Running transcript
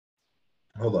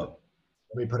Hold up.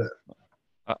 Let me put it.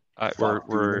 We're Dude,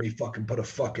 let me fucking put a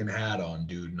fucking hat on,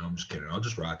 dude. No, I'm just kidding. I'll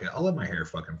just rock it. I'll let my hair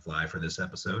fucking fly for this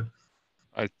episode.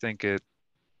 I think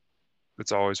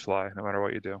it's always fly, no matter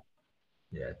what you do.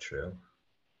 Yeah, true.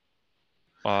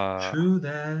 Uh, True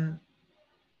that.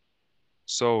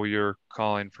 so you're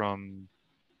calling from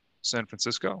San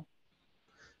Francisco?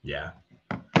 Yeah,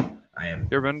 I am.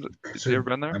 You ever been? You So ever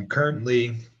been there? I'm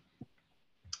currently.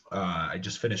 I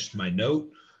just finished my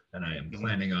note, and I am Mhm.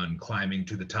 planning on climbing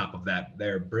to the top of that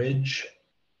there bridge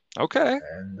Okay.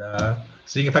 and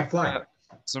seeing if I can fly.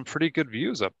 Some pretty good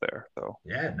views up there, though.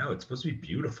 Yeah, no, it's supposed to be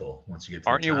beautiful once you get to the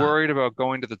Aren't you top. worried about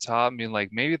going to the top and being like,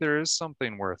 maybe there is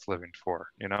something worth living for?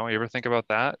 You know, you ever think about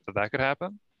that? That could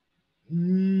happen?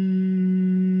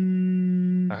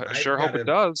 I I've sure hope got it a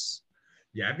does.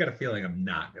 yeah, I've got a feeling I'm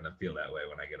not gonna feel that way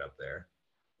when I get up there.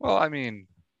 Well, I mean,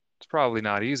 it's probably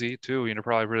not easy too. You're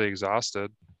probably really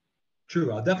exhausted,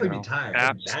 True, I'll you definitely be know, tired.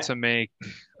 apt to make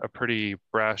a pretty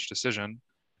brash decision.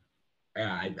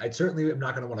 Yeah, I certainly am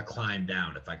not gonna want to climb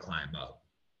down if I climb up.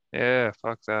 Yeah,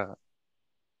 fuck that.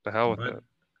 The hell with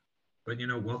But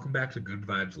it. welcome back to Good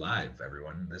Vibes Live,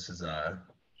 everyone. Show This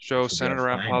will be centered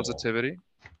around positivity.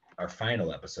 our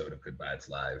final episode of Good Vibes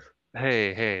Live.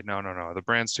 Hey, no. The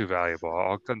brand's too valuable.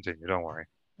 I'll continue. Don't worry.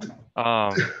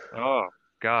 Oh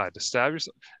God, to stab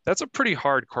yourself. That's a pretty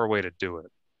hardcore way to do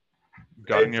it.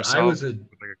 Gutting If I yourself was a with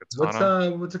like a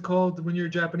katana. what's it called when you're a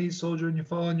Japanese soldier and you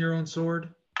fall on your own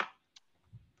sword?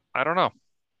 I don't know.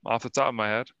 Off the top of my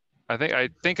head. I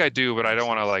think I do, but I don't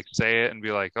want to like say it and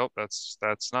be like, oh, that's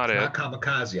not It's it. not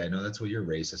kamikaze. I know that's what your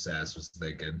racist ass was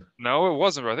thinking. No, it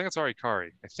wasn't, bro. I think it's Arikari.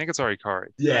 I think it's Arikari.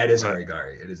 Yeah, it is But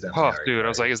harigari. It is definitely oh, dude, I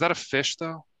was harigari. like, is that a fish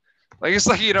though? Like it's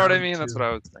like you know what I How mean? That's what to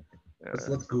I was thinking. Yeah.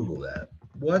 let's Google that.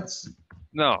 What's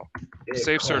No. it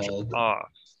Safe search called off.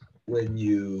 when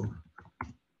you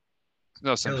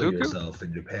No, kill Senpuku? yourself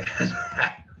in Japan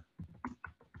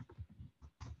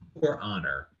for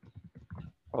honor?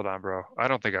 Hold on, bro. I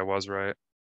don't think I was right.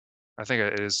 I think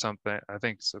it is something. I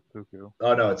think seppuku.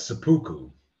 Oh no, it's seppuku.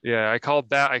 Yeah, I called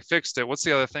that. I fixed it. What's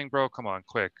the other thing, bro? Come on,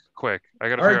 quick. I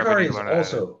gotta figure out if I Arikari need to is learn that.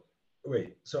 also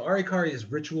wait. So arikari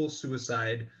is ritual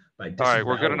suicide by All right,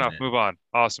 we're good enough. disembowelment. Move on.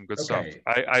 Awesome, good stuff. Okay.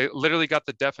 I literally got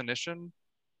the definition,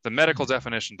 the medical Hmm.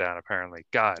 definition down, apparently.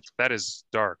 God, that is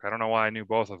dark. I don't know why I knew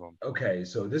both of them. Okay,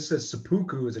 so this says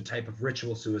seppuku is a type of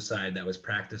ritual suicide that was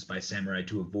practiced by samurai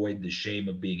to avoid the shame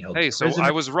of being held Hey, so I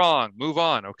prisoner. was wrong. Move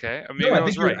on, okay? No, Maybe I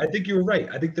was right. I think you were right.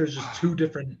 I think there's just two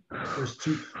different. There's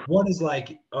two. One is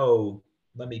like, oh,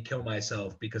 let me kill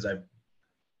myself because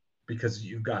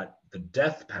you got the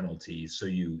death penalty, so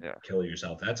you Yeah. kill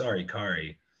yourself. That's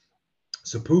arikari.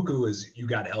 Seppuku is you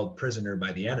got held prisoner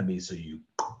by the enemy, so you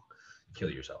kill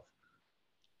yourself.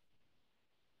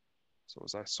 So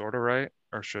was I sort of right,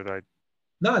 or should I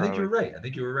No, I think you probably? were right. I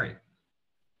think you were right.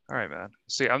 All right, man.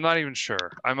 See, I'm not even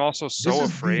sure. I'm also This so is the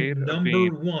afraid of number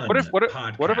being. What if one what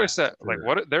if what if I podcast said like for.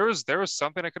 what if, there was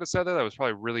something I could have said there that was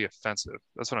probably really offensive.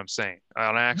 That's what I'm saying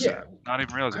on Yeah, accident, not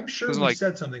even realizing. I'm sure Because we like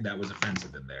said something that was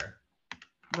offensive in there.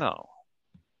 no,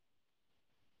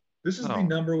 This is the no.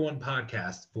 number one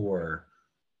podcast for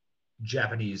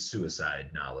Japanese suicide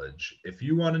knowledge. If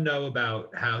you want to know about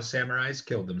how samurais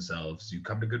killed themselves, you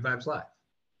come to Good Vibes Live.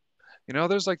 You know,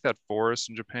 there's like that forest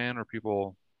in Japan where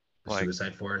people The like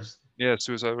suicide forest. yeah,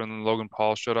 suicide. When Logan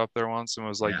Paul showed up there once and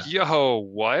was like, Yeah. "Yo,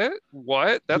 what?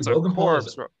 Dude, That's a Logan Paul is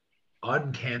corpse, bro."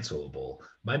 uncancelable.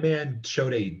 My man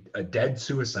showed a dead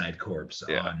suicide corpse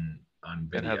Yeah, on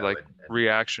and had video like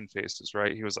reaction faces,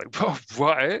 right? He was like, "Whoa,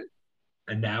 what?"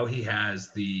 and now he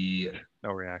has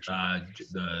No reaction.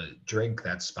 the drink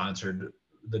that sponsored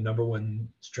the number one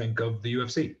drink of the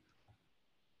UFC.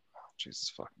 Jesus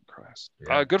fucking Christ.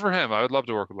 Yeah. Good for him. I would love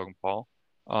to work with Logan Paul.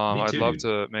 Me I'd too, love dude.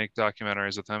 to make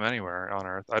documentaries with him anywhere on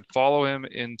Earth. I'd follow him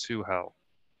into hell.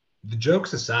 The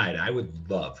jokes aside, I would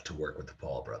love to work with the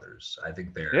Paul brothers. I think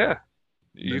Yeah, they're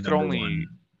the you could number only one.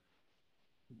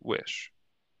 wish.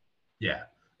 Yeah,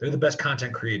 they're the best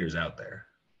content creators out there.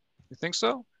 You think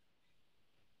so?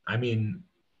 I mean,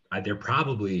 they're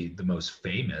probably the most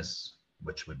famous,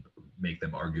 which would make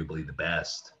them arguably the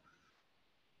best.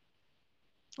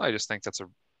 I just think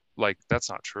that's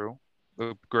not true.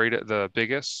 The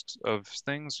biggest of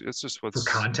things. It's just For what's.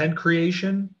 content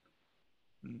creation,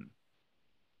 Mm,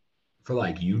 for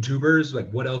like YouTubers, like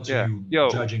what else are yeah. you Yo,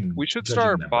 judging we should judging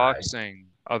start them by? boxing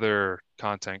other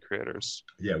content creators.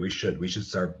 Yeah, we should. We should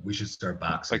start Like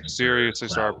boxing for seriously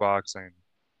start clout. boxing.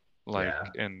 Like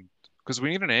Yeah, and because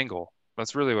we need an angle.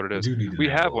 That's really what it we is. do need an We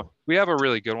have one. angle. We have a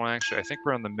really good one actually. I think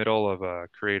we're in the middle of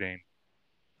creating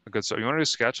a good stuff. You want to do a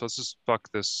sketch? Let's just fuck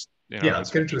this, Yeah, let's this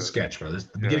get whole into a shit. sketch, bro. The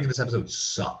Yeah. beginning of this episode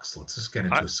sucks. Let's just get I,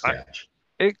 into a I sketch.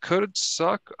 It could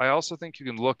suck. I also think you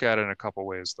can look at it in a couple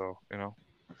ways, though. You know.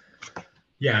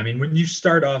 Yeah, I mean, when you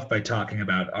start off by talking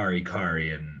about Ari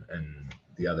Kari and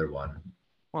the other one,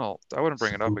 Well, I wouldn't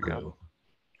bring it up again. Seppuku.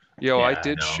 Yo, I Yeah,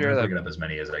 did no, I'm share gonna that. bring it up as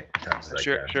many times as I I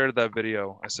can. shared that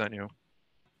video I sent you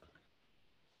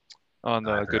on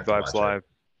I the Good forgot to Vibes watch it. Live.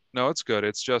 No, it's good.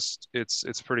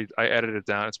 It's pretty. I edited it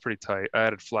down. It's pretty tight. I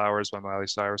added Flowers by Miley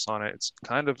Cyrus on it. It's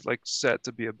kind of like set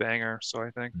to be a banger. So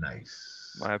I think,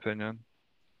 Nice. my opinion.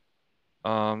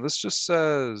 This just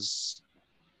says.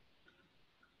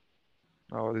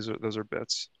 Oh, those are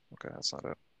bits. Okay, that's not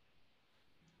it.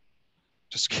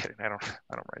 Just kidding. I don't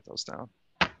write those down.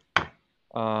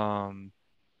 Um,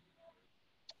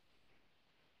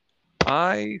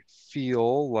 I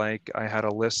feel like I had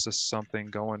a list of something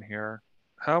going here.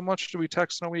 How much do we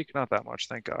text in a week? Not that much,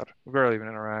 thank God. We barely even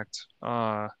interact.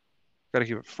 Gotta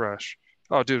keep it fresh.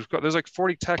 Oh, dude, there's like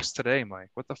 40 texts today, Mike.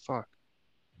 What the fuck?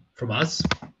 From us?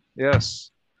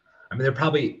 Yes. I mean, they're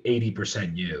probably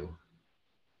 80% you.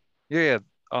 Yeah.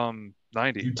 90,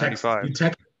 You 95.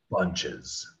 text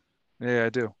bunches. Yeah, I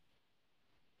do.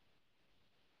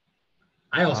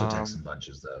 I also text in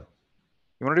bunches though.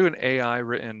 You want to do an AI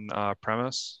written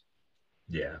premise?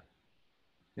 Yeah.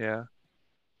 Yeah.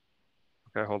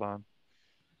 Okay, hold on.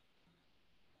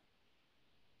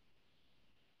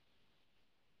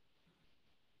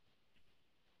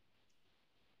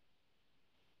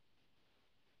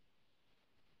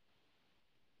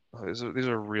 Oh, these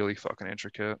are really fucking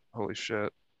intricate. Holy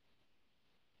shit.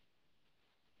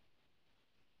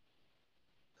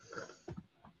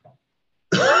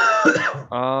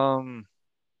 Um,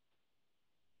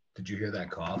 Did you hear that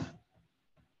cough?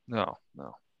 no.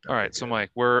 All Okay, right, so good.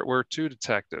 Mike, we're two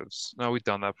detectives. No, we've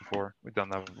done that before.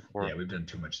 Yeah, we've done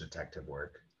too much detective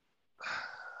work.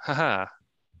 Haha.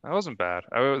 That wasn't bad.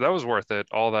 That was worth it.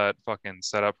 All that fucking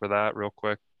setup for that real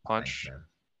quick Thanks, punch. man.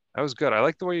 That was good. I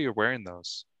like the way you're wearing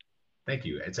those. Thank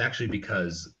you. It's actually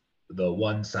because the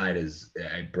one side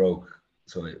I broke,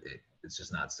 so it's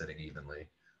just not sitting evenly.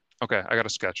 Okay, I got a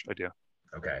sketch idea.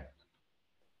 Okay.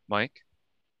 Mike,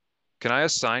 can I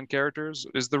assign characters?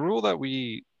 Is the rule that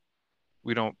we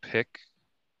don't pick?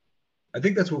 I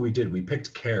think that's what we did. We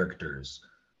picked characters.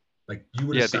 Like you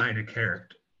would Yeah, assign a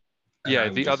character, and I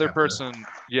would the just other have to. person,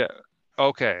 yeah.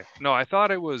 Okay. No, I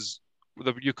thought it was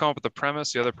you come up with the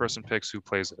premise, the other person picks who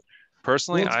plays it.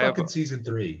 Personally, Well, it's I have fucking season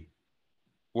 3.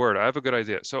 word, I have a good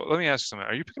idea. So let me ask you something.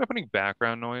 Are you picking up any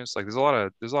background noise? Like there's a lot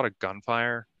of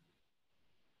gunfire.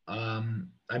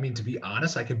 I mean, to be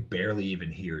honest, I can barely even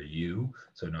hear you.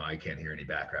 So no, I can't hear any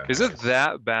background Is it noise.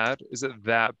 that bad? Is it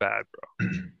that bad, bro?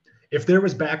 If there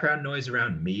was background noise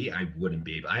around me, I wouldn't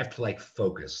be able. I have to like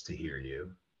focus to hear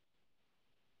you.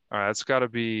 All right, it's got to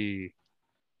be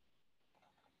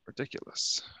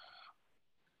ridiculous.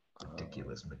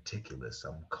 Ridiculous, meticulous.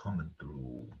 I'm coming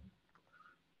through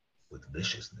with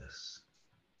viciousness.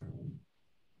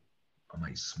 I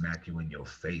might smack you in your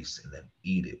face and then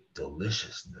eat it.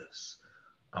 Deliciousness.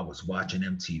 I was watching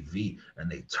MTV and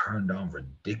they turned on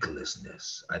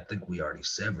ridiculousness. I think we already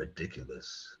said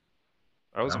ridiculous,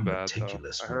 That but wasn't I'm bad though.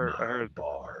 meticulous with my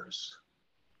bars.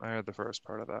 I heard the first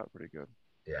part of that pretty good.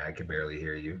 Yeah, I can barely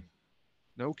hear you.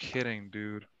 No kidding,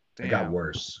 dude. It got Damn.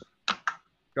 worse.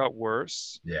 Got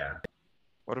worse? Yeah.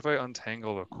 What if I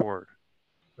untangle the cord?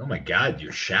 Oh my God,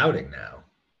 you're shouting now.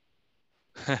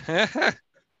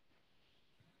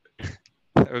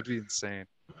 That would be insane.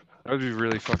 That would be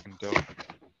really fucking dope.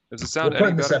 Does it sound We're any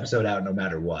putting this better? episode out no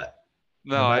matter what.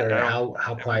 No, No I matter don't.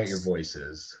 how quiet your voice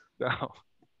is. No.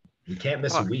 You can't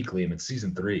miss a Fuck. week, Liam. It's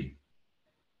season 3.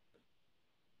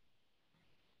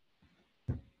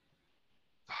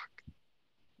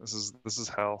 This is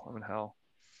hell. I'm in hell.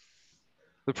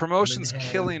 The I'm in promotion's hell.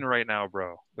 killing right now,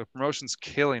 bro. The promotion's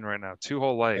killing right now. 2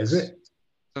 whole Is likes it?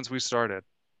 since we started.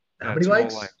 How Yeah, many 2 whole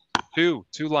likes? likes.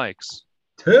 Two likes.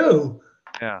 2?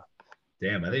 Yeah.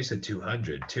 Damn, I thought you said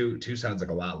 200. Two sounds like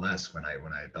a lot less when I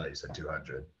thought you said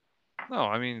 200. No,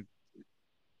 I mean,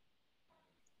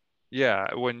 yeah,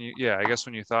 I guess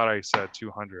when you thought I said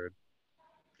 200.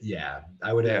 Yeah,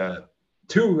 I would. Yeah.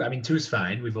 2. I mean, 2's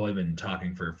fine. We've only been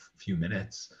talking for a few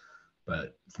minutes,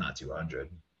 but it's not 200.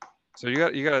 So you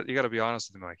got to be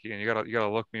honest with me, Mike, and you got to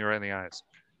look me right in the eyes.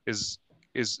 Is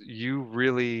you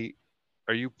really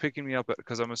are you picking me up?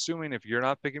 Because I'm assuming if you're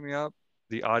not picking me up,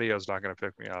 the audio is not going to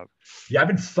pick me up. Yeah, I've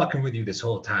been fucking with you this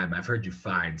whole time. I've heard you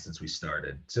fine since we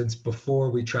started. Since before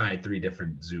we tried 3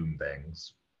 different Zoom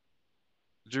things.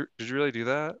 Did you really do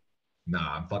that?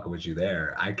 Nah, I'm fucking with you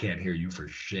there. I can't hear you for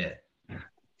shit.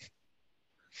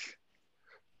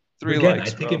 3 Again,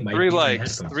 likes, I think bro. it might 3 be my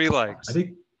likes. headphones. 3 likes. I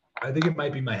think I think it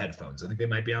might be my headphones. I think they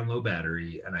might be on low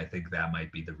battery, and I think that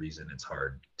might be the reason it's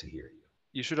hard to hear you.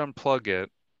 You should unplug it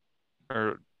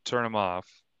or turn them off.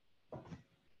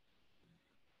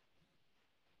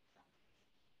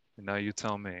 And now you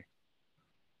tell me.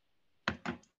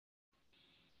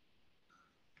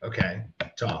 Okay,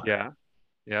 talk. Yeah.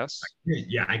 Yes.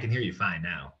 Yeah, I can hear you fine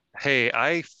now. Hey,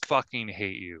 I fucking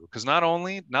hate you because not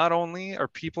only are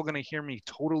people gonna hear me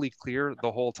totally clear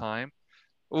the whole time.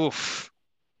 Oof.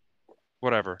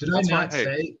 Whatever. Did I That's fine. not Hey,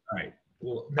 say? All right.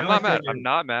 Well, I'm now I not feel mad. like I'm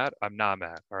not mad. I'm not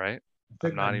mad. All right.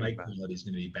 I'm my not even mic mad. quality is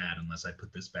going to be bad unless I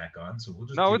put this back on. So we'll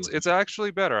just No, deal it's with it's it.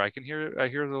 actually better. I hear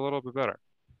it a little bit better.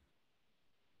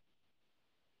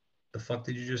 The fuck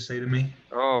did you just say to me?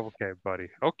 Oh, okay, buddy.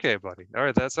 Okay, buddy. All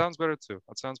right, that sounds better too.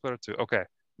 That sounds better too. Okay,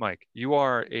 Mike, you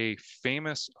are a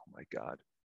famous, oh my God.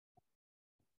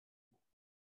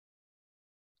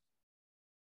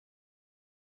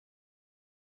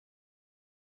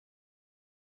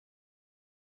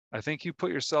 I think you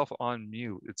put yourself on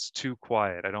mute. It's too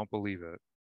quiet. I don't believe it.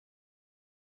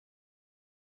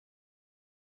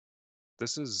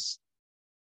 This is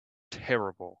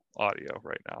terrible audio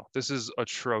right now. This is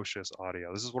atrocious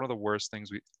audio. This is one of the worst things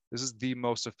this is the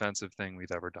most offensive thing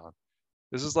we've ever done.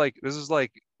 This is like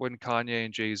when Kanye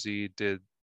and Jay-Z did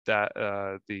that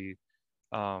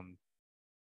um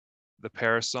the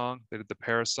Paris song. They did the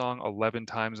Paris song 11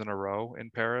 times in a row in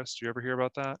Paris. Do you ever hear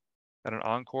about that? At an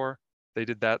encore, they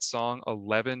did that song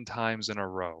 11 times in a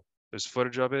row. There's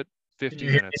footage of it, Can you 50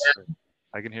 hear me minutes straight.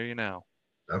 I can hear you now.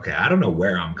 now? Okay, I don't know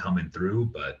where I'm coming through,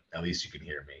 but at least you can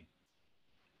hear me.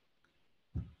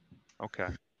 Okay.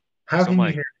 How So can you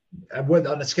Mike, hear me? What,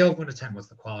 on a scale of 1 to 10, what's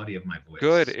the quality of my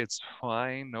good. voice? It's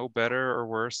fine. No better or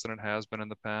worse than it has been in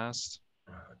the past.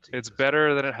 Oh, It's Jesus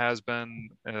better than Christ. it has been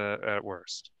at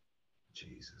worst.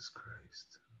 Jesus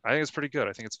Christ. I think it's pretty good.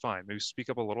 I think it's fine. Maybe speak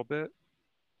up a little bit,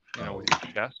 with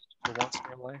your chest for once in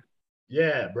your life.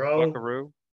 Yeah, bro.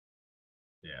 Buckaroo.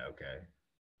 Yeah, okay.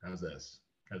 How's this?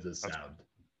 How's this That's sound?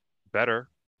 better,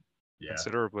 Yeah.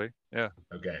 considerably. Yeah.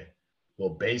 Okay. Well,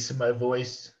 bass in my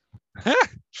voice.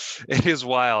 It is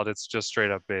wild. It's just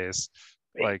straight up bass.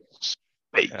 Like,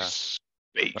 Bass.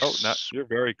 Bass. oh, no, you're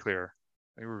very clear.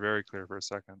 You were very clear for a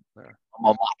second there. I'm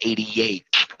on my 88.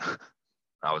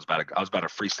 I was about to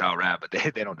freestyle rap, but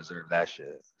they don't deserve that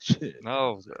shit. Shit.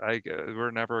 No, we're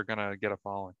never gonna get a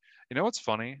following. You know what's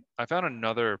funny? I found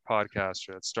another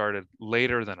podcaster that started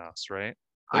later than us, right?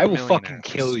 I will fucking millionaires.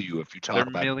 kill you if you They're talk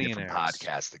about a different millionaires.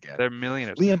 podcast again. They're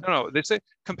millionaires. Liam, No, they say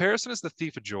comparison is the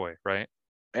thief of joy, right?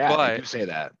 yeah, But they do say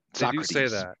that. they do say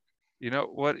Socrates. that. You know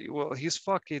what? Well, he's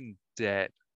fucking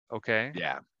dead. Okay,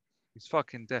 Yeah. he's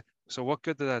fucking dead. So what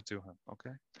good did that do him?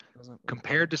 Okay,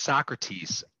 Compared to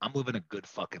Socrates, I'm living a good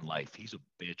fucking life. He's a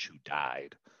bitch who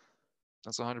died.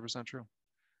 That's 100% true.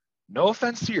 No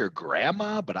offense to your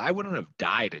grandma, but I wouldn't have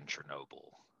died in Chernobyl.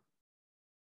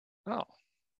 No,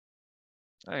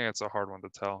 I think that's a hard one to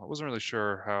tell. I wasn't really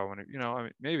sure how many. I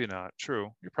mean, maybe not.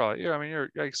 True. You're probably. Yeah. I mean,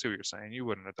 I see what you're saying. You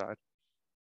wouldn't have died.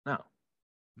 No.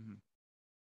 Mm-hmm.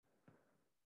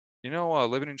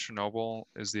 Living in Chernobyl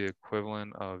is the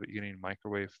equivalent of eating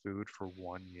microwave food for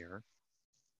 1 year.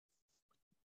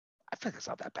 I think it's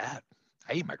not that bad.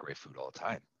 I eat microwave food all the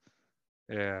time.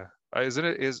 Yeah. Isn't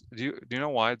it? Do you know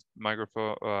why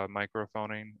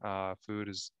microphoning food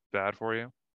is bad for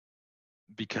you?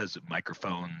 Because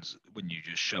microphones, when you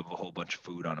just shove a whole bunch of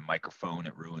food on a microphone,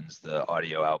 it ruins the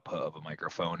audio output of a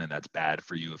microphone, and that's bad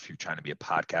for you if you're trying to be a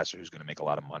podcaster who's going to make a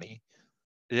lot of money.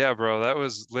 Yeah, bro, that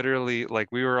was literally like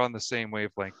we were on the same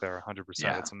wavelength there, 100%.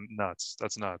 Yeah. That's nuts.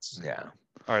 That's nuts. Yeah.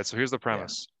 All right, so here's the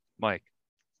premise. Yeah. Mike,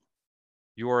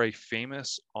 you are a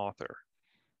famous author.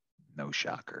 No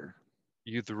shocker.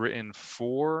 You've written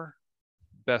 4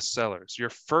 bestsellers. Your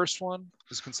first one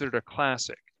is considered a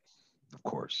classic. Of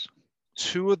course.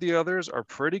 2 of the others are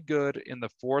pretty good, and the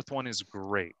 4th one is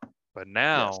great. But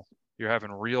now you're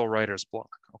having real writer's block,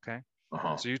 okay?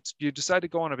 Uh-huh. So you decide to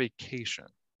go on a vacation,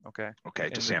 okay? Okay,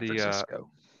 to San Francisco.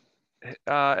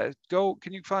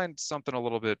 Can you find something a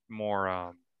little bit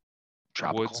more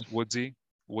tropical? Woodsy?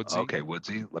 Okay,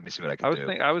 woodsy. Let me see what I can do.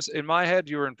 I was in my head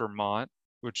you were in Vermont,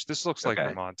 which this looks like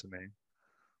Vermont to me.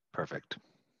 Perfect.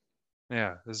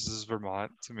 Yeah, this is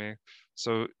Vermont to me.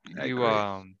 So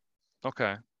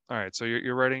okay. All right. So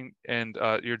you're writing and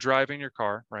you're driving your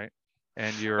car, right?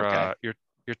 And you're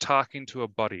talking to a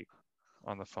buddy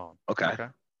on the phone. Okay.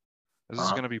 This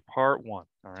is going to be part 1,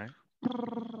 all right?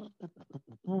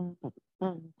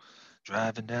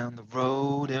 Driving down the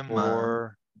road in my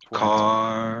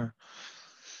car.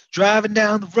 Driving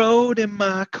down the road in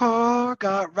my car.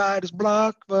 Got writer's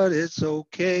block, but it's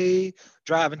okay.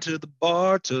 Driving to the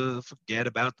bar to forget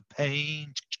about the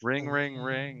pain. Ring, ring,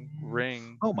 ring,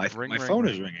 ring. Oh, my ring, ring, phone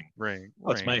ring, is ringing. Ring,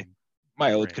 Oh, it's ring.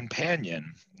 my old ring.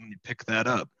 companion. Let me pick that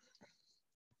up.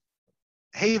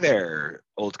 Hey there,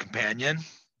 old companion.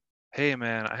 Hey,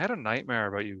 man, I had a nightmare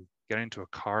about you getting into a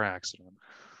car accident.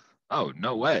 Oh,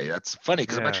 no way. That's funny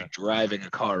because I'm Yeah. actually driving a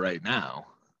car right now.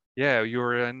 Yeah, you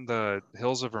were in the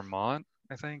hills of Vermont,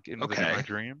 I think, in Okay. my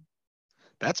dream.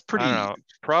 That's I pretty don't know.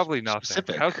 Probably nothing.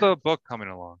 specific. How's the book coming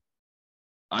along?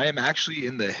 I am actually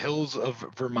in the hills of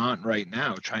Vermont right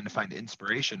now trying to find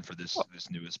inspiration for this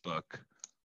newest book.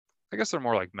 I guess they're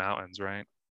more like mountains, right?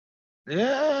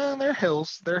 Yeah, they're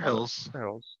hills. They're hills.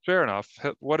 Hills. Fair enough.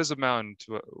 What is a mountain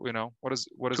to a, what is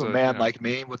To a a, man like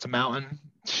me, what's a mountain?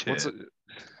 what's Shit. it?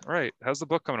 Right. How's the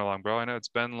book coming along, bro? I know it's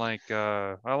been like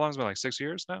how long has it been? Like 6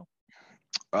 years now?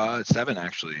 7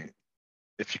 actually,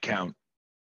 if you count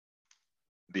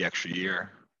the extra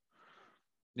year.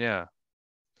 Yeah.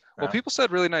 Well, people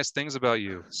said really nice things about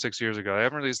you 6 years ago.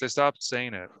 They stopped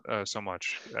saying it so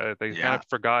much. They kind of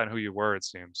forgotten who you were, it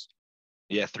seems.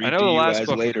 Yeah, I know the last DUIs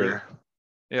book was really, later.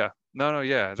 yeah. No,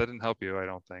 yeah, that didn't help you, I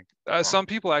don't think. Some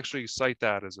people actually cite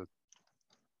that as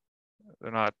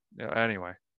they're not,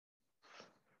 anyway.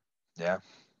 Yeah.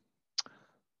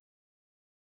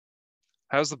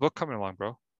 How's the book coming along,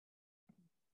 bro?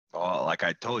 Well, like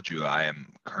I told you, I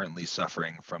am currently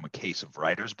suffering from a case of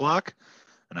writer's block,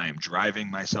 and I am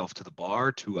driving myself to the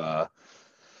bar to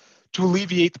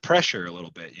alleviate the pressure a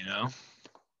little bit,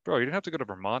 Bro, you didn't have to go to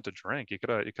Vermont to drink. You could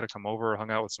have come over,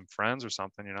 hung out with some friends or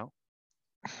something. I'm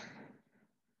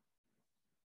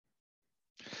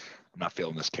not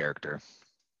feeling this character.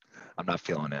 I'm not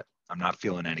feeling it. I'm not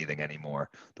feeling anything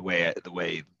anymore. The way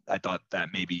I thought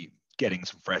that maybe getting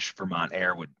some fresh Vermont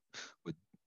air would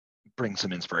bring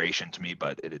some inspiration to me,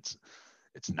 but it's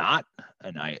not,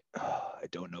 and I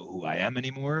don't know who I am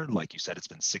anymore. Like you said, it's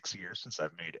been 6 years since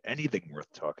I've made anything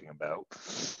worth talking about.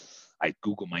 I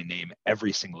Google my name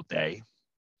every single day,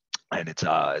 and it's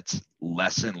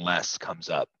less and less comes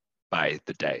up by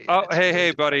the day. Oh, hey,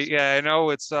 really buddy. depressing. Yeah, I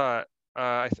know it's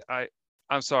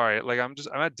I'm sorry. Like I'm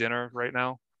at dinner right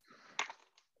now.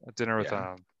 At dinner with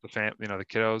the the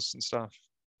kiddos and stuff.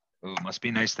 Ooh, must be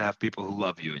nice to have people who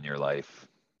love you in your life.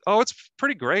 Oh, it's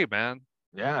pretty great, man.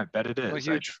 Yeah, I bet it is.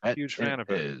 I'm a huge fan of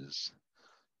it.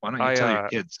 Why don't you tell your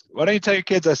kids? Why don't you tell your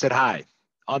kids I said hi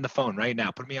on the phone right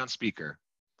now? Put me on speaker.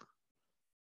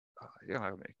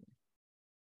 Yeah,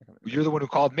 You're the one who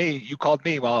called me. You called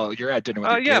me while you're at dinner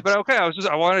with your yeah, kids. but okay.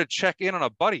 I wanted to check in on a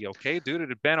buddy. Okay, dude, it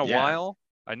had been a while.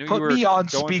 I knew you were me on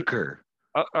going speaker.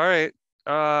 all right.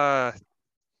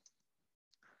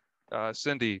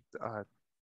 Cindy.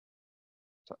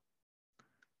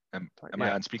 Am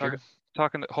I on speaker?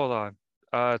 Hold on.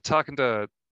 Talking to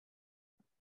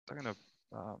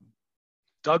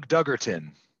Doug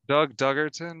Duggerton. Doug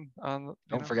Duggerton.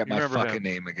 Don't forget my fucking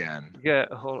name again. Yeah.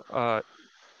 No,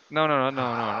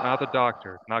 not the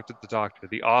doctor. Not the doctor.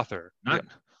 The author.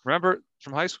 Remember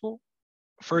from high school?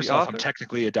 First off, I'm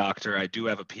technically a doctor. I do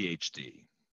have a PhD.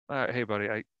 Hey,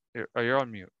 buddy. You're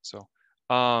on mute. So,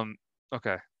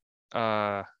 okay.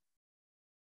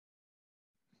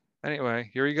 Anyway,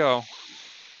 here you go.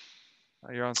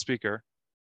 You're on speaker.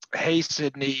 Hey,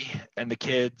 Sydney and the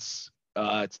kids.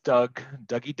 It's Dougie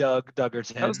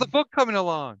Duggerton. How's the book coming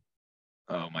along?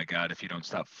 Oh my God! If you don't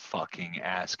stop fucking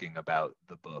asking about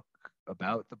the book,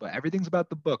 everything's about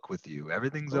the book with you.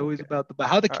 Everything's always about the book.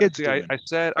 How are the kids doing? I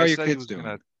said How are he your kids was doing?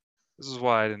 This is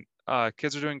why I didn't.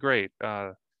 Kids are doing great.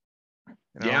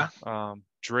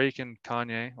 Drake and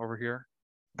Kanye over here.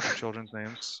 Children's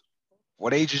names.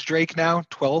 What age is Drake now?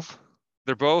 12?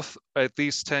 They're both at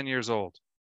least 10 years old.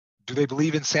 Do they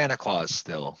believe in Santa Claus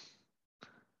still?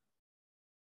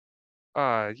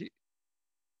 No.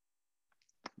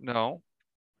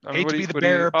 I mean, Hate to be the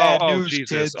bearer of bad news,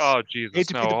 Jesus. kids. Oh, Jesus. Hate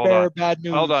to be the bearer of bad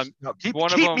news. Hold on. No, keep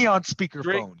them, me on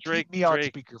speakerphone. Keep me on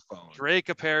speakerphone. Drake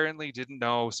apparently didn't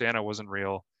know Santa wasn't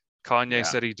real. Kanye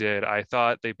said he did. I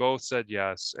thought they both said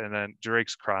yes, and then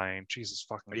Drake's crying. Jesus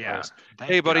fucking Christ.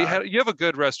 Hey, buddy, you have a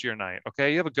good rest of your night,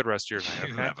 okay? You have a good rest of your night, okay?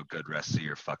 You have a good rest of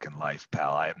your fucking life,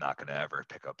 pal. I am not going to ever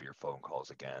pick up your phone calls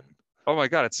again. Oh my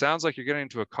God, it sounds like you're getting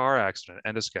into a car accident.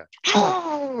 End of sketch.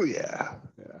 Oh, yeah.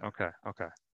 Okay.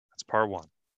 That's part 1.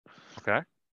 Okay?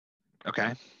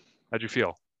 Okay. How'd you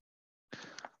feel?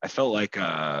 I felt like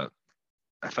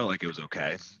it was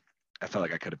okay. I felt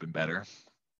like I could have been better.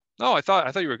 No, I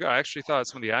thought you were good. I actually thought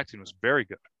some of the acting was very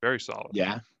good, very solid.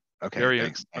 Yeah. Okay. Very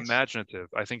thanks. imaginative.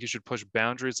 I think you should push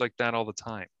boundaries like that all the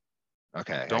time.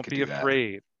 Okay. Don't be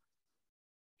afraid.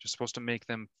 You're supposed to make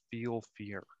them feel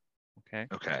fear. Okay.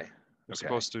 Okay. You're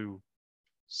supposed to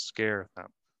scare them.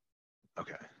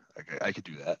 Okay. I could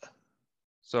do that.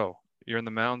 So you're in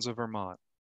the mountains of Vermont.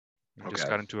 You just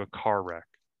got into a car wreck.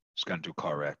 Just got into a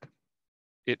car wreck.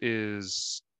 It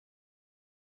is,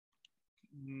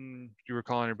 you were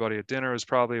calling your buddy at dinner. It was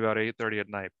probably about 8:30 at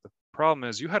night. The problem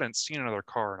is you hadn't seen another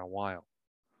car in a while.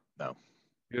 No.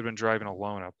 You had been driving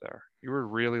alone up there. You were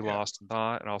really lost in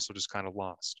thought and also just kind of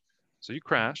lost. So you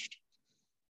crashed,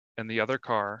 and the other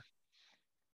car.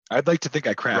 I'd like to think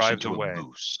I crashed into away. a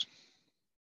moose.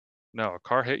 No, a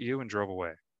car hit you and drove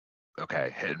away.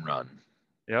 Okay, hit and run.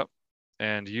 Yep.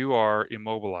 And you are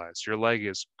immobilized. Your leg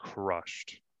is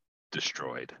crushed.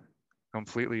 Destroyed.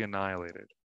 Completely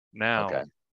annihilated. Now,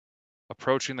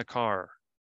 approaching the car,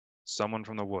 someone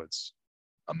from the woods.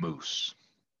 A moose.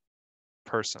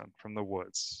 Person from the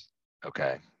woods.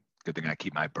 Okay. Good thing I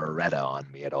keep my Beretta on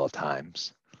me at all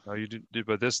times. No, you do,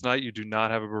 but this night you do not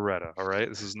have a Beretta, all right?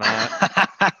 This is not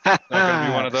going to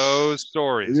be one of those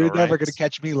stories. You're never going to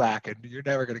catch me lacking. You're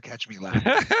never going to catch me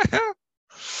lacking.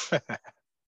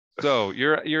 So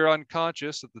you're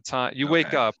unconscious at the time. You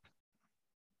wake up.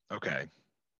 Okay.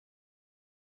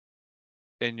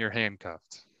 And you're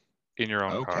handcuffed in your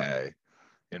own car. Okay.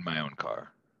 In my own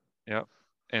car. Yep.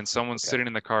 And someone's sitting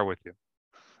in the car with you.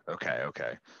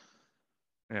 Okay.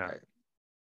 Yeah. Right.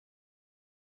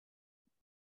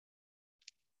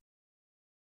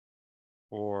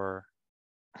 Or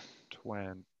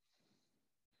 20.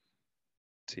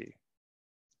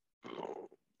 Oh,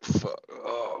 fuck.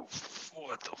 Oh,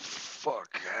 what the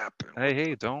fuck happened?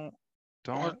 Hey, don't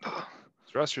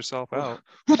stress yourself out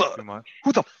too much.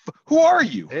 Who are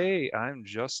you? Hey, I'm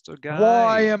just a guy.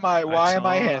 What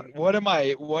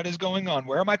is going on?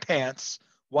 Where are my pants?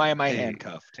 Why am I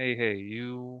handcuffed? Hey,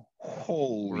 you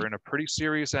were in a pretty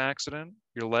serious accident.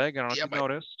 Your leg, I don't know if you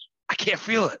noticed. I can't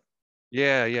feel it.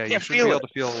 Yeah, you should be able to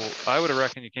feel. I would have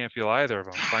reckoned you can't feel either of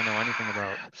them if I know anything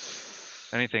about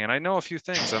anything. And I know a few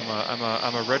things.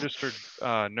 I'm a registered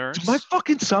nurse. Did my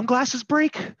fucking sunglasses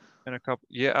break? And a couple.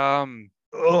 Yeah.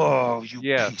 Oh, you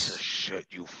piece of shit!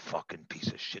 You fucking piece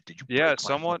of shit! Did you? Yeah,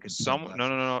 someone.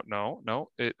 No.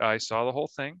 I saw the whole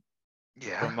thing.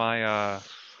 Yeah. From my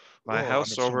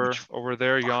house over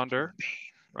there yonder,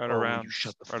 right around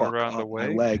the way.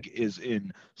 My leg is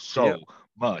in so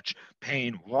much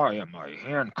pain. Why am I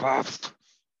handcuffed?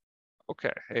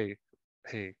 Okay.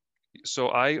 Hey. So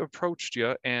I approached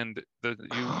you, and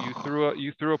you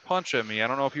threw a punch at me. I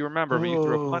don't know if you remember, but you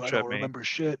threw a punch at me. I don't remember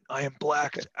shit. I am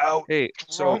blacked out. Hey,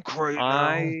 so right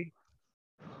I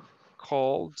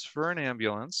called for an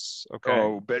ambulance. Okay.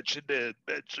 Oh, bet you did.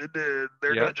 They're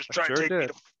gonna just try to take me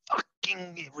to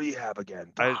fucking rehab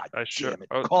again. God damn it.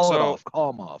 Call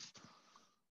them off.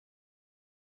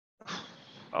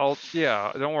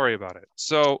 Don't worry about it.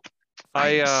 So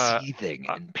I'm seething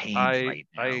in pain right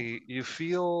now. You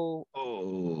feel.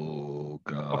 Oh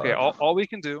God. Okay. All we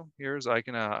can do here is I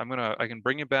can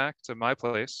bring you back to my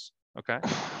place. Okay.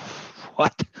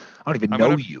 What? I don't even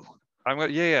know you.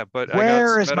 But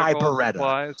where is my Beretta?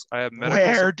 Supplies. I have medical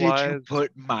Where supplies. did you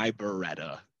put my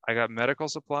Beretta? I got medical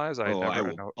supplies. I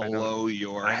will blow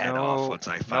your head off once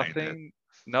I find it.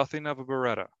 Nothing of a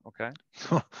Beretta, okay?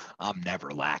 I'm never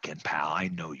lacking, pal. I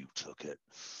know you took it.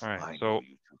 All right, so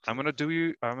I'm gonna do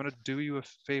you a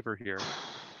favor here.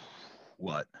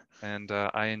 What? And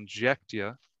I inject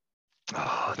you with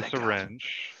a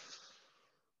syringe.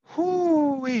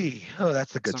 Hoo-wee. Oh,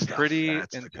 that's the good stuff. Some pretty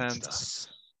intense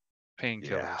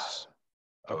painkillers. Yeah.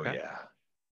 Okay? Yeah.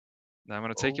 Now I'm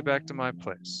gonna take you back to my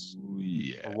place.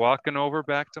 Yeah. We're walking over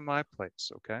back to my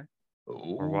place, okay?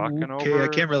 We're walking over. Okay, I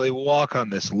can't really walk on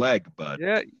this leg, but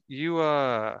yeah,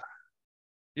 you're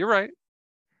right.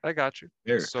 I got you.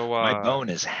 Here, so my bone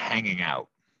is hanging out.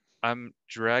 I'm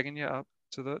dragging you up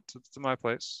to my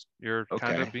place. You're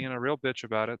kind of being a real bitch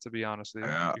about it, to be honest with you.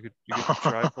 Yeah. You could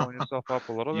try pulling yourself up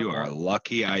a little bit. You are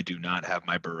lucky I do not have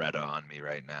my Beretta on me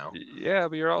right now. Yeah,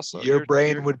 but you're also your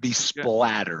brain would be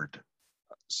splattered.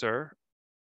 Sir,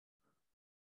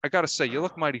 I gotta say, you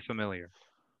look mighty familiar.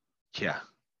 Yeah,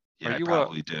 I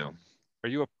probably do. Are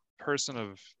you a person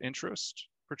of interest,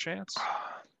 perchance?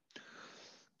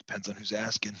 Depends on who's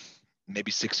asking.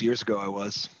 Maybe 6 years ago I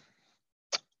was.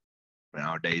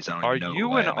 Nowadays I don't even know. Are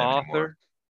you an author?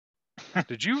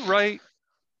 Did you write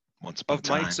Once Upon a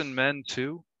Time. Mice and Men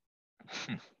too?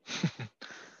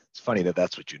 It's funny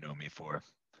that's what you know me for.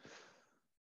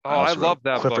 Oh, I love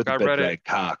that Clifford book. the I read Big it.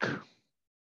 Cock.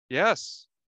 Yes.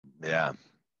 Yeah.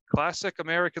 Classic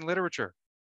American literature.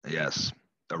 Yes.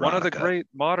 Erotica. One of the great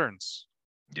moderns.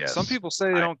 Yes. Some people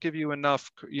say they don't give you enough,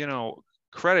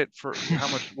 credit for how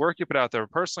much work you put out there.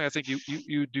 Personally, I think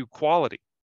you do quality.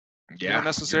 Yeah. You don't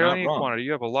necessarily need quantity.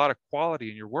 You have a lot of quality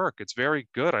in your work. It's very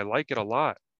good. I like it a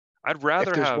lot. I'd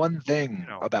rather if there's one thing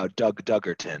about Doug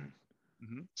Duggerton,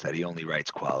 mm-hmm. it's that he only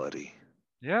writes quality.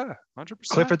 Yeah, 100%.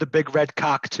 Clifford the Big Red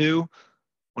Cock 2,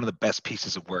 one of the best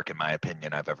pieces of work, in my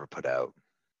opinion, I've ever put out.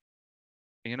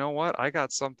 You know what? I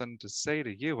got something to say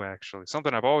to you, actually.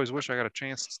 Something I've always wished I got a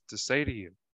chance to say to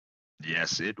you.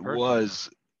 Yes, it Perfect. was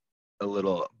a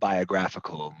little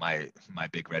biographical. My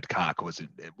Big Red Cock was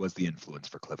the influence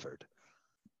for Clifford.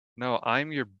 No,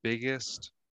 I'm your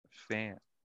biggest fan.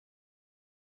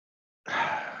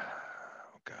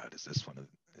 Oh God, is this?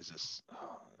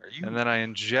 Are you? And then I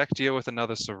inject you with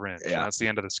another syringe. Yeah. And that's the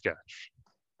end of the sketch.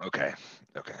 Okay.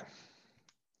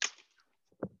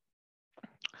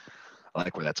 I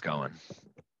like where that's going.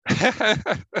 I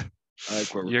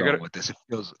like where we're going with this. It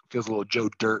feels a little Joe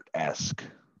Dirt-esque.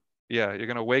 Yeah, you're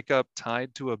gonna wake up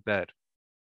tied to a bed.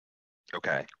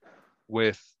 Okay.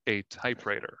 With a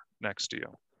typewriter next to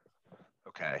you.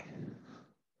 Okay.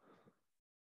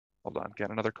 Hold on, get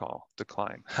another call.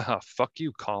 Decline. Fuck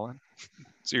you, Colin.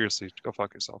 Seriously, go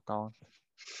fuck yourself, Colin.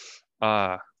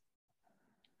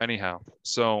 Anyhow,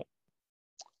 so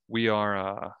we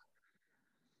are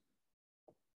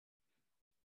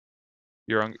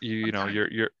you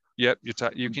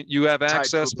have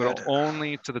access, but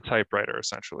only to the typewriter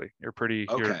essentially. You're pretty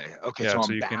okay. Yeah, so so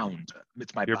I'm you bound.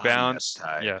 It's my you're body bound. that's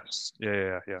tied. Yes.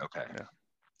 Yeah. Okay. Yeah.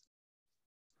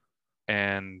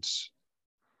 And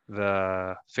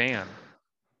the fan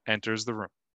enters the room.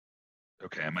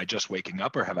 Okay. Am I just waking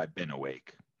up or have I been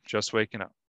awake? Just waking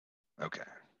up. Okay.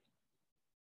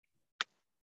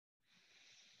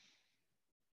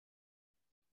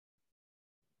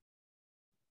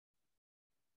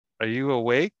 Are you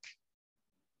awake?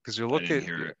 Because you're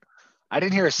looking. I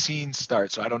didn't hear a scene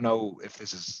start, so I don't know if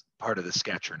this is part of the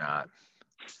sketch or not.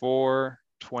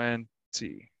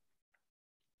 4:20.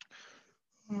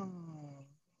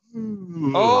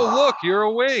 Oh, look, you're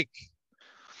awake.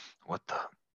 What the?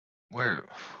 Where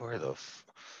the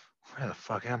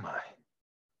fuck am I?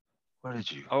 What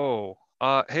did you? Oh,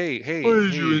 hey. What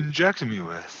did you inject me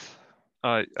with?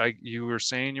 You were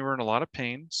saying you were in a lot of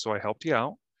pain, so I helped you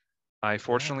out. I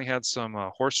fortunately had some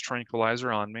horse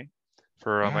tranquilizer on me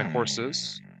for my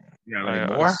horses. You have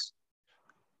any more?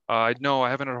 No, I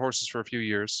haven't had horses for a few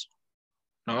years.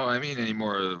 No, I mean any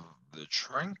more of the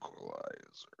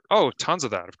tranquilizer. Oh, tons of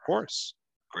that, of course.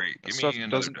 Great. Give me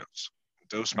another dose.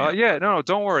 Dose me up. Yeah, no,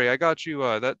 don't worry. I got you.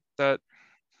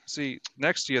 See,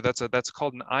 next to you, that's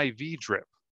called an IV drip,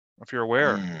 if you're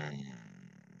aware.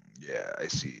 Yeah, I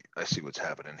see what's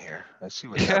happening here.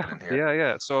 Happening here.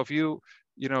 Yeah. So if you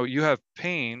have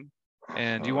pain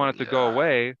and you want it to go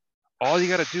away, all you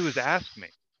got to do is ask me.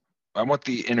 I want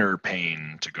the inner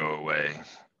pain to go away.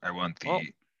 I want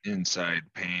the inside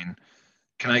pain.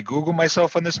 Can I Google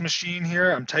myself on this machine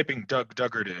here? I'm typing Doug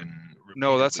Duggarton.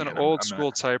 No, that's an old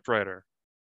school typewriter.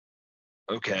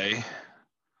 Okay.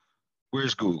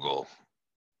 Where's Google?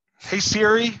 Hey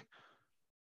Siri,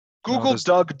 Google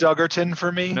Doug Duggarton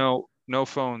for me. No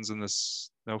phones in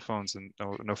this. No phones in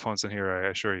here. I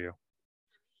assure you.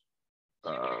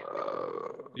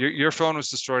 Your phone was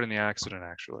destroyed in the accident,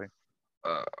 actually.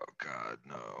 Oh God,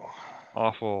 no.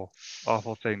 Awful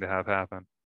thing to have happen.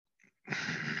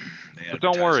 But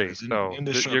don't worry, though.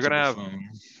 You're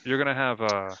gonna have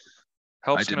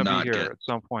help's gonna be here at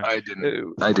some point. I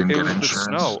didn't get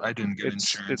insurance. I didn't get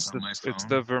insurance on my phone. It's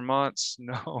the Vermont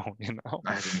snow,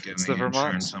 I didn't get any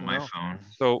insurance on my phone.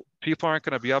 So people aren't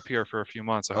gonna be up here for a few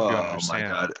months. I hope you understand. Oh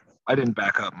my God, I didn't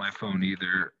back up my phone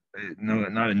either. No,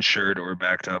 not insured or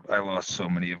backed up. I lost so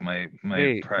many of my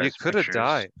Hey, prized you could have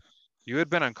died. You had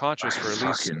been unconscious for at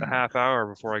least a half hour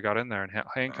before I got in there and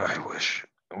handcuffed you. I wish.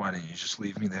 Why didn't you just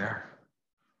leave me there?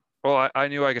 Well, I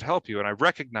knew I could help you, and I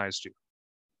recognized you.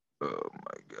 Oh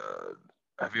my God!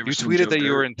 Have you ever You seen tweeted Joe that Dirt?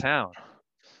 you were in town.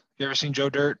 You ever seen Joe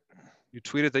Dirt? You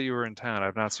tweeted that you were in town.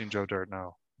 I've not seen Joe Dirt.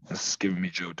 No. This is giving me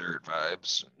Joe Dirt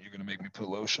vibes. You're gonna make me put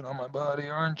lotion on my body,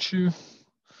 aren't you?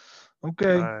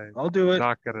 Okay, I'll do it.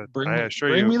 Not gonna. Bring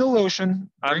me the lotion.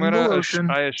 I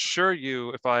assure you,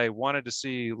 if I wanted to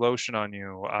see lotion on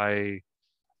you, I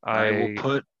will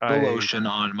put the lotion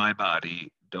on my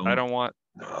body. I don't want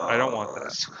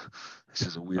that. This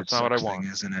is a weird That's not what I thing, want.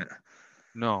 isn't it?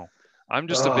 No, I'm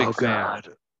just a big fan.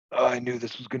 Oh, I knew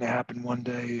this was gonna happen one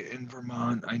day in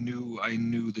Vermont. I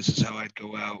knew this is how I'd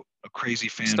go out. A crazy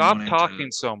fan. Stop talking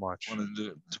so much.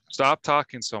 Stop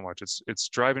talking so much. It's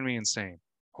driving me insane.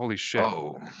 Holy shit.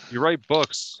 Oh. You write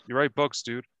books,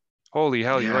 dude. Holy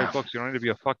hell, you write books. You don't need to be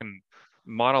a fucking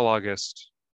monologuist.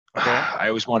 Okay. I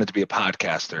always wanted to be a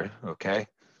podcaster. Okay.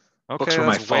 Okay. Books were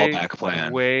my fallback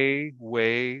plan. Way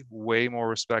more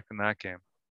respect in that game.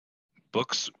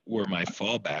 Books were my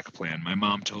fallback plan. My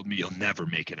mom told me you'll never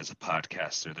make it as a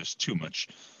podcaster. There's too much.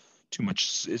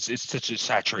 It's such a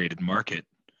saturated market.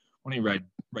 Why don't you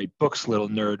Write books, little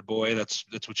nerd boy. That's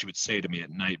what you would say to me at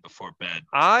night before bed.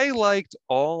 I liked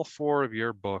all 4 of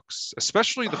your books,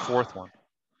 especially the 4th one.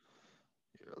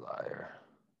 You're a liar.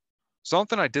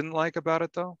 Something I didn't like about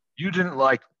it, though. You didn't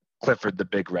like Clifford the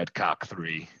Big Red Cock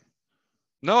 3.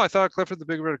 No, I thought Clifford the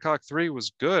Big Red Cock 3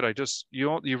 was good.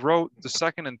 You wrote the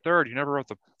 2nd and 3rd. You never wrote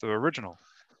the original.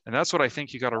 And that's what I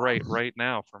think you got to write right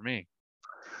now for me.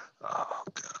 Oh,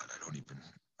 God.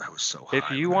 I was so high.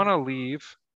 If you want to leave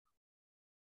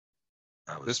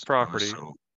this property,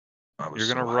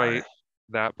 you're going to write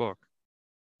that book.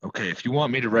 Okay, if you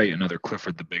want me to write another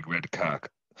Clifford the Big Red Cock,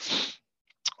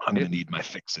 I'm going to need my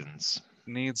fixins.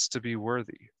 Needs to be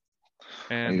worthy.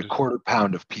 And I need a quarter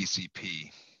pound of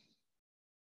PCP.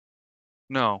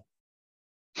 No.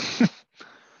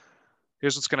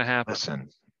 Here's what's going to happen. Listen.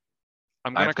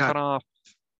 I'm going to cut off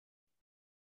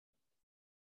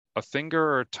a finger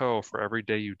or a toe for every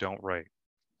day you don't write.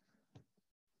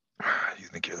 You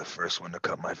think you're the first one to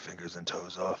cut my fingers and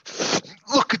toes off?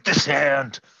 Look at this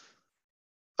hand.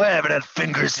 I haven't had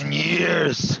fingers in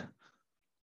years.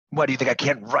 Why do you think I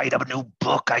can't write up a new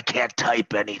book? I can't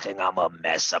type anything. I'm a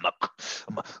mess. I'm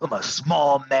a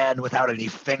small man without any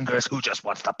fingers who just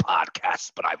wants the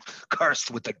podcast, but I'm cursed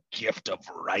with the gift of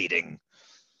writing.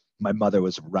 My mother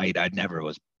was right. I never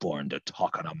was born to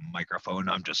talk on a microphone.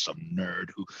 I'm just some nerd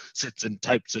who sits and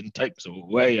types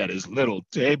away at his little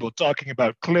table talking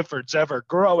about Clifford's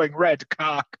ever-growing red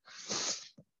cock.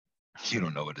 You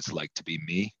don't know what it's like to be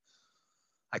me.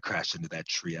 I crashed into that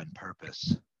tree on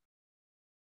purpose.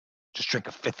 Just drink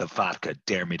a fifth of vodka,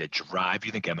 dare me to drive.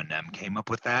 You think Eminem came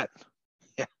up with that?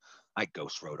 Yeah, I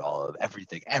ghost wrote all of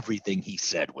everything. Everything he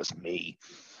said was me.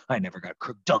 I never got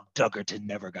Doug Duggerton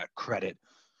never got credit.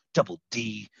 Double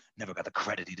D never got the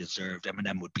credit he deserved.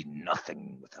 Eminem would be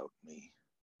nothing without me.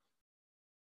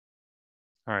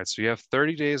 All right, so you have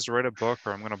 30 days to write a book,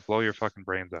 or I'm going to blow your fucking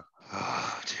brains out.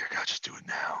 Oh, dear God, just do it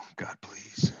now. God,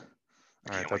 please.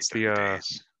 All right, that's the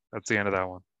end of that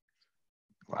one.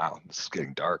 Wow, this is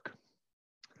getting dark.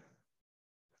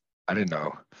 I didn't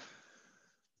know.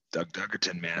 Doug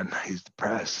Duggerton, man, he's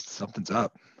depressed. Something's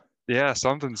up. Yeah,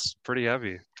 something's pretty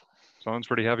heavy. Someone's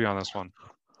pretty heavy on this one.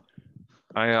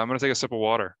 I'm going to take a sip of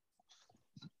water.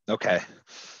 Okay.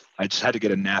 I just had to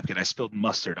get a napkin. I spilled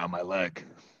mustard on my leg.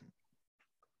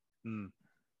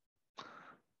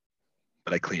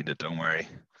 But I cleaned it, don't worry.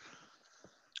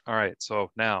 All right, so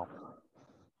now.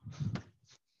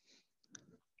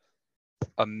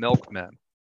 A milkman.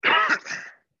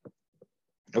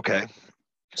 Okay.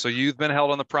 So you've been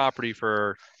held on the property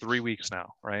for 3 weeks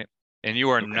now, right? And you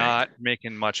are not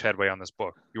making much headway on this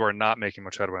book. You are not making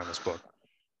much headway on this book.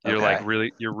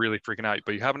 You're you're really freaking out.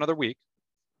 But you have another week.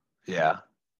 Yeah.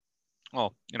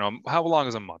 Well, how long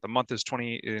is a month? A month is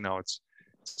 20, it's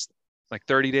like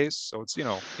 30 days. So it's, you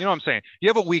know what I'm saying? You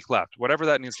have a week left, whatever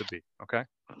that needs to be. Okay.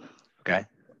 Okay.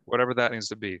 Whatever that needs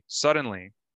to be.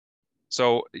 Suddenly,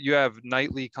 so you have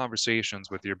nightly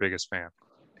conversations with your biggest fan.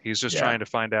 He's just trying to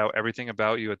find out everything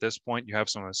about you at this point. You have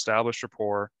some established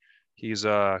rapport. He's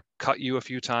cut you a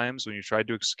few times when you tried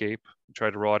to escape. You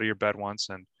tried to roll out of your bed once,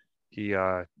 and he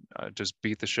just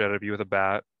beat the shit out of you with a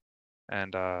bat,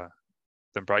 and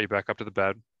then brought you back up to the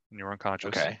bed when you were unconscious.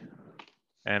 Okay.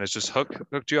 And it's just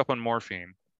hooked you up on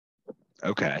morphine.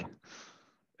 Okay.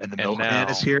 And the milkman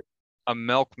is here? A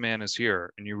milkman is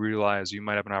here, and you realize you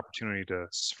might have an opportunity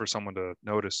for someone to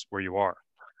notice where you are.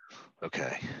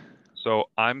 Okay. So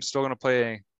I'm still going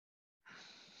to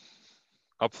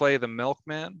I'll play the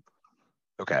milkman.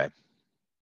 Okay.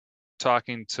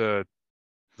 Talking to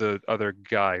the other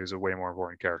guy who's a way more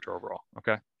important character overall.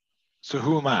 Okay. So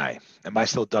who am I? Am I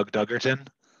still Doug Duggerton?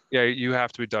 Yeah, you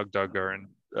have to be Doug Dugger.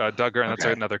 Dugger, and that's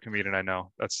another comedian I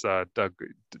know. That's Doug,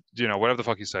 whatever the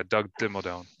fuck he said, Doug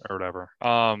Dimmadome or whatever.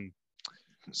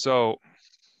 So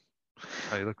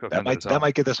that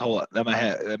might get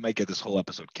this whole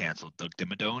episode canceled. Doug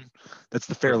Dimmadome. That's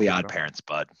the Fairly Odd Parents,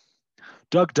 bud.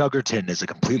 Doug Duggerton is a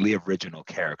completely original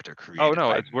character created. Oh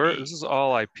no, this is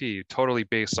all IP, totally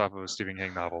based off of a Stephen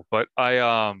King novel. But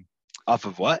off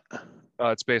of what?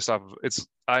 It's based off of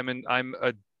I'm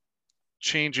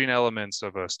changing elements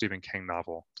of a Stephen King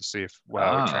novel to see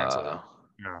how it translates.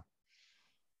 Yeah.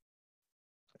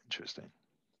 Interesting.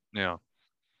 Yeah.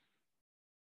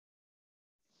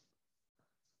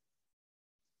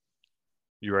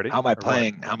 You ready? How am I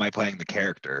playing the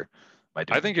character?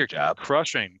 I think you're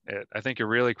crushing it. I think you're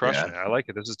really crushing it. I like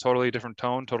it. This is totally different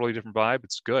tone, totally different vibe.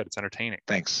 It's good. It's entertaining.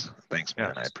 Thanks, man.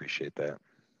 Yes. I appreciate that.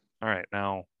 All right,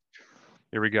 now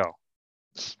here we go.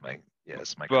 This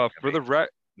is my. Well, for the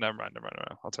never mind.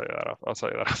 I'll tell you that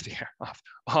off the air,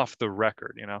 off the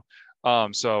record.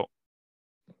 So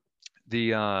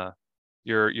the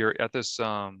You're at this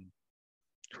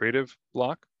creative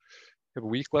block. You have a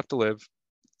week left to live,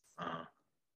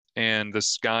 and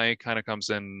this guy kind of comes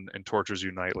in and tortures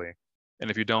you nightly. And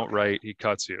if you don't write, he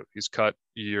cuts you. He's cut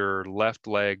your left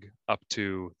leg up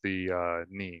to the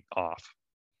knee off.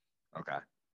 Okay.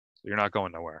 So you're not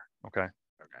going nowhere. Okay.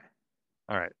 Okay.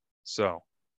 All right. So,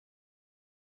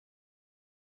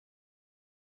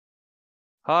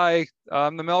 hi,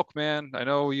 I'm the milkman. I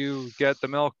know you get the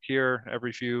milk here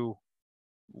every few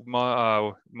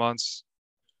months.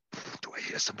 Do I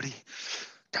hear somebody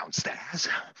downstairs?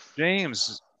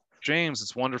 James,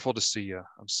 it's wonderful to see you.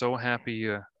 I'm so happy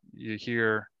you're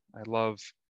here. I love.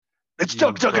 It's you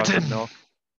Doug brought the Duggerton. milk.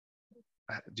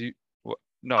 Do you? What?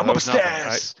 No, I'm that was nothing.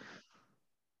 upstairs.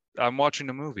 I'm watching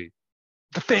a movie.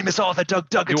 The famous author Doug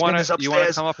Duggerton is upstairs. You want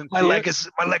to come up and my see leg it?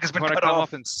 my leg has been You want to cut come off.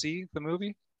 up and see the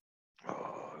movie?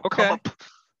 Oh, Okay. Come up.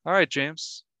 All right,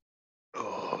 James.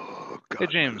 Oh, God, Hey,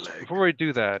 James. Before we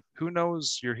do that, who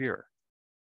knows you're here?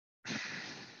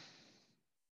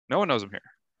 No one knows I'm here.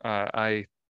 No, I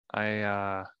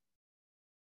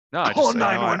Call just,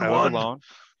 I live 911. alone.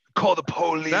 Call the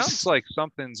police. Sounds like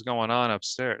something's going on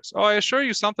upstairs. Oh, I assure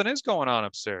you something is going on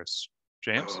upstairs,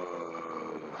 James.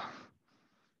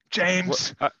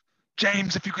 James.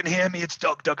 James, if you can hear me, it's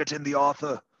Doug Duggerton, the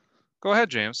author. Go ahead,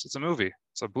 James. It's a movie.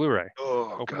 It's a Blu-ray.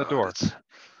 Oh, Open God, the door. It's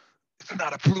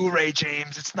not a Blu-ray,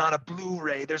 James. It's not a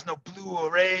Blu-ray. There's no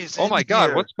Blu-rays. Oh my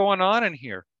God, here. what's going on in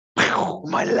here?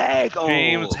 My leg.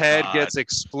 James' head God. gets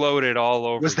exploded all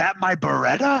over. Was that my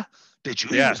Beretta? Did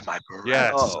you use my Beretta?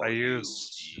 Yes, I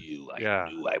used. I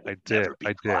knew I would did. never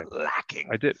be caught lacking.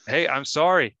 I did. Hey, I'm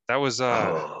sorry. That was.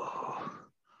 Oh.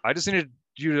 I just needed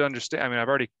you to understand. I mean, I've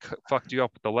already fucked you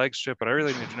up with the leg shit, but I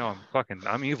really need you to know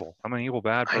I'm evil. I'm an evil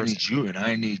bad person.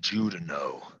 I need you to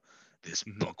know this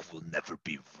book will never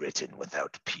be written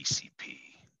without PCP.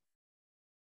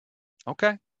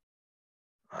 Okay.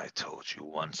 I told you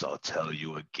once, I'll tell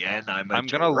you again. I'm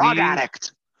gonna drug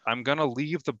addict. I'm gonna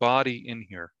leave the body in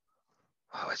here.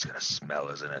 Oh, it's gonna smell,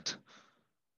 isn't it?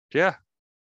 Yeah.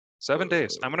 7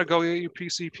 days. I'm gonna go get your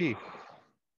PCP.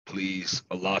 Please,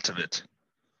 a lot of it.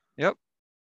 Yep.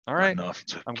 All right. Enough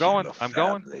to I'm going. kill a I'm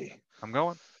going. family. I'm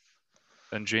going.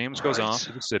 Then James goes off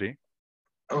to the city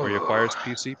where he Oh. acquires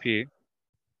PCP.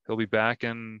 He'll be back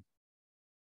in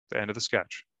the end of the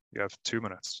sketch. You have 2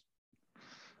 minutes.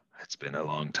 It's been a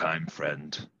long time,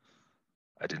 friend.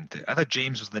 I thought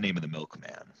James was the name of the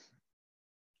milkman.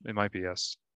 It might be,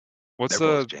 yes. What's They're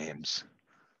the both James?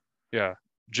 Yeah,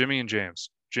 Jimmy and James.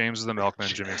 James is the milkman.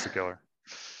 Jimmy is the killer.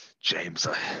 James,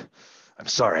 I'm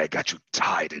sorry I got you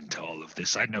tied into all of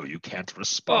this. I know you can't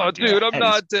respond. Oh, dude, I'm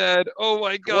not dead. Oh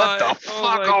my God. What the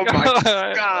fuck? Oh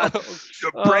my God.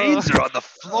 Your brains are on the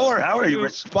floor. How are you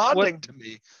responding to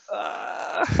me?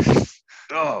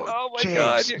 Oh my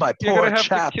James, God. You're gonna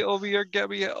have to kill me or get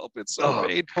me help. It's so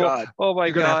painful. God. Oh my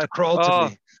You're gonna God. have to crawl to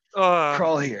me.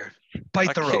 Crawl here.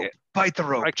 Bite the rope. Bite the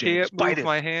rope, James. I can't move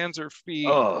my hands or feet.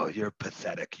 Oh, you're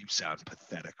pathetic. You sound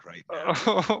pathetic right now.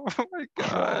 Oh my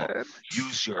God.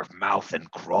 Use your mouth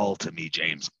and crawl to me,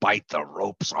 James. Bite the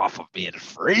ropes off of me and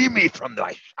free me from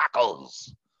my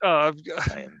shackles. I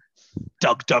am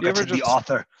Doug Duggerton, the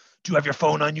author. Do you have your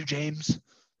phone on you, James?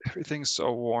 Everything's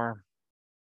so warm.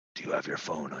 Do you have your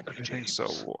phone on you, Everything's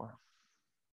James? so warm.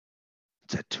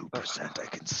 It's at 2%. I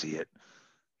can see it.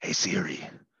 Hey, Siri.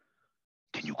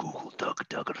 Can you Google Doug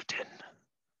Duggerton?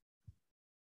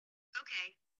 Okay,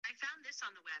 I found this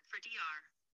on the web for DR.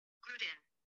 Gruden.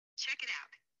 Check it out.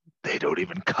 They don't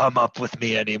even come up with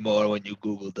me anymore when you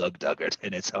Google Doug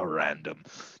Duggerton. It's a random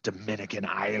Dominican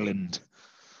island.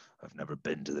 I've never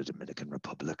been to the Dominican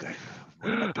Republic.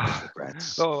 One of my biggest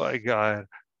regrets. Oh my God.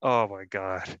 Oh my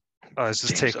God. Oh, this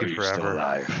is taking forever. Still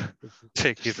alive?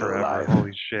 Taking forever.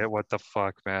 Holy shit. What the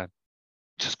fuck, man?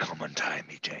 Just come untie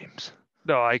me, James.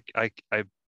 No, I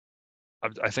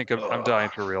think I'm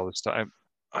dying for real this time.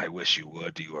 I wish you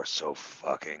would. You are so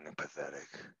fucking pathetic.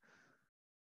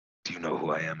 Do you know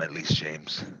who I am, at least,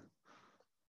 James?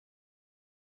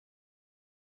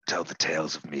 Tell the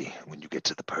tales of me when you get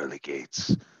to the pearly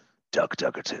gates, Doug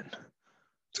Duggerton.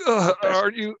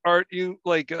 Aren't you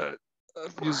like a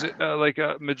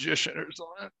magician or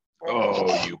something?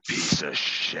 Oh, you piece of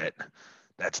shit!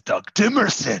 That's Doug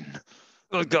Dimmerson.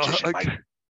 Oh God! My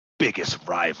biggest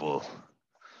rival.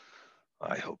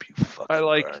 I hope you fucking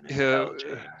burn in hell,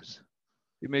 James.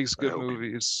 He makes good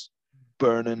movies.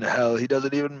 Burn in hell. He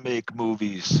doesn't even make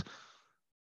movies.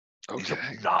 Okay. He's a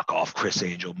knockoff Chris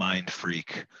Angel mind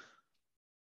freak.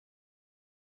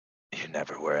 You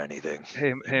never wear anything.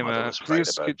 Hey man,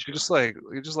 please could you just let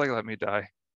me die?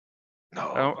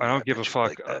 No, I don't give a bet you fuck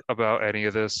like that. about any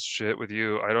of this shit with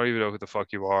you. I don't even know who the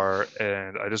fuck you are,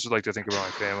 and I just would like to think about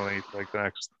my family for like the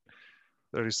next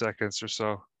 30 seconds or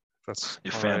so. That's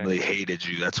Your all right. family hated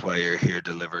you. That's why you're here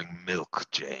delivering milk,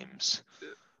 James.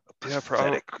 A Yeah,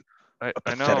 probably. pathetic, I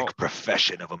a know, pathetic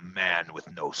profession of a man with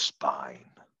no spine.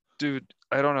 dude.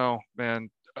 I don't know, man.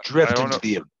 I Drift don't into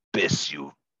know. the abyss,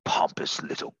 you pompous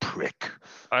little prick.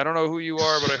 I don't know who you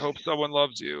are, but I hope someone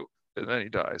loves you. And then he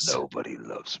dies. Nobody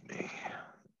loves me.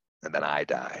 And then I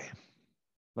die.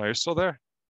 No, you're still there.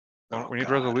 Oh, We need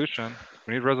God. resolution.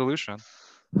 We need resolution.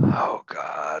 Oh,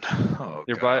 God. Oh,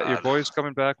 God. Your boy's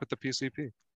coming back with the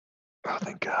PCP. Oh,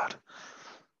 thank God.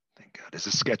 Thank God. Is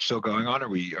this sketch still going on? Are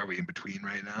we in between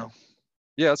right now?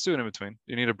 Yeah, let's do it in between.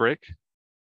 You need a break?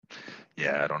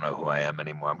 Yeah, I don't know who I am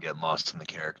anymore. I'm getting lost in the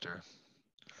character.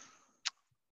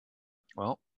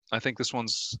 Well, I think this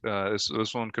one's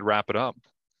this one could wrap it up.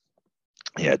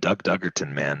 Yeah, Doug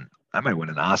Duggerton, man. I might win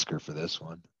an Oscar for this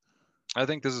one. I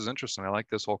think this is interesting. I like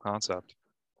this whole concept.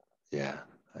 Yeah.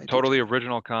 Totally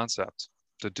original concept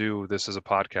to do this as a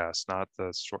podcast, not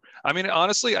the short. I mean,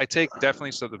 honestly, I take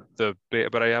definitely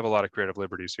but I have a lot of creative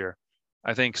liberties here.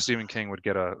 I think Stephen King would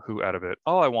get a hoot out of it.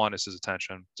 All I want is his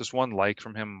attention. Just one like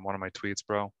from him, one of my tweets,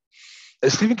 bro.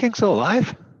 Is Stephen King still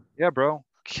alive? Yeah, bro,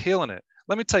 killing it.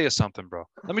 Let me tell you something, bro.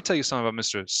 Let me tell you something about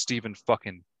Mr. Stephen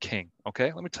fucking King.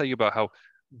 Okay, let me tell you about how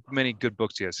many good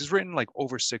books he has. He's written like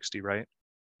over 60, right?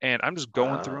 And I'm just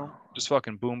going through them, just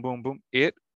fucking boom, boom, boom.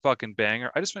 It fucking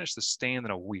banger. I just finished The Stand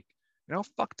in a week. You know how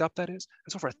fucked up that is?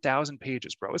 It's over 1,000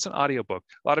 pages, bro. It's an audiobook.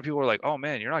 A lot of people are like, "Oh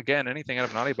man, you're not getting anything out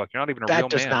of an audiobook. You're not even a That real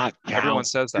does man." not count. Everyone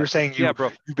says that. You're saying yeah,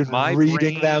 bro. You've been My reading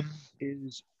brain them.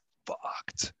 is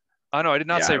fucked. I know. I did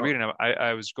not Yeah, say reading them.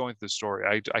 I was going through the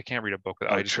story. I can't read a book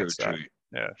without. I just true, get sad. true.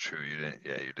 Yeah. True.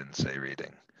 You didn't say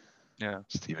reading. Yeah.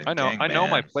 Stephen I know. King, I know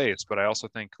my man. place, but I also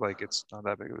think like it's not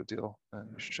that big of a deal. You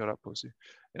should shut up, pussy.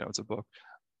 You know, it's a book.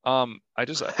 I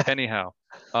just anyhow,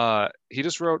 he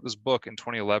just wrote this book in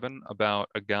 2011 about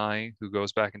a guy who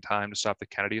goes back in time to stop the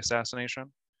Kennedy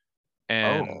assassination,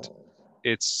 and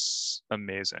it's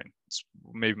amazing. It's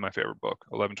maybe my favorite book,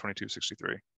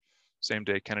 11/22/63. Same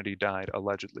day Kennedy died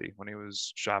allegedly when he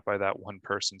was shot by that one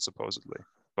person supposedly.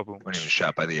 Ba-boom. When he was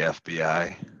shot by the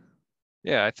FBI.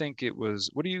 Yeah, I think it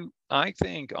was. I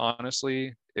think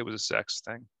honestly, it was a sex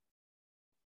thing.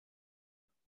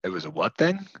 It was a what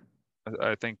thing?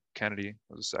 I think Kennedy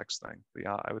was a sex thing.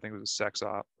 Yeah, I would think it was a sex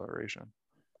operation.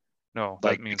 No,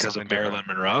 Like that means because something of Marilyn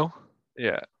Monroe?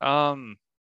 Yeah. I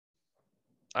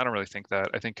don't really think that.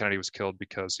 I think Kennedy was killed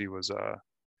because he was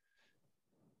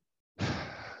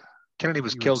Kennedy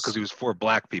was killed because he was for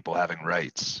black people having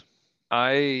rights.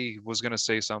 I was gonna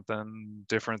say something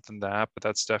different than that, but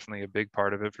that's definitely a big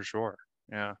part of it for sure.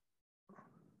 Yeah.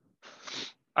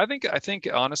 I think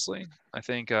honestly, I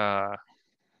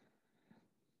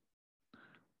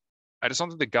just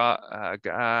don't think the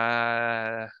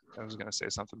I was gonna say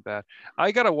something bad.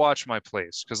 I gotta watch my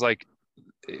place because, like,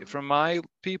 from my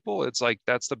people, it's like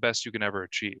that's the best you can ever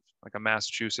achieve. Like a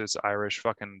Massachusetts Irish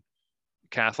fucking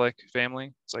Catholic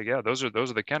family. It's like, yeah, those are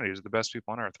the Kennedys, the best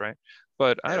people on earth, right?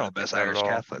 But I don't the best think that Irish at all.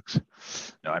 Catholics.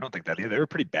 No, I don't think that either. They were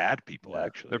pretty bad people, Yeah,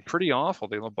 actually. they're pretty awful.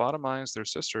 They lobotomized their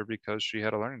sister because she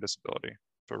had a learning disability.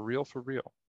 For real, for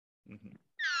real. Mm-hmm.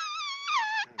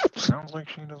 Sounds like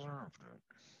she deserved it.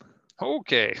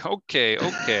 Okay.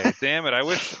 Damn it! I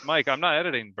wish, Mike. I'm not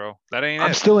editing, bro. That ain't it.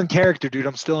 I'm still in character, dude.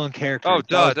 I'm still in character. Oh,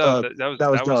 Doug. That was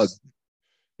Doug.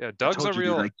 Yeah, Doug's a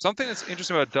real. Something that's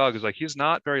interesting about Doug is like he's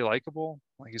not very likable.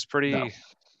 Like he's pretty. No.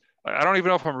 I don't even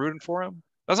know if I'm rooting for him.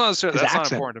 That's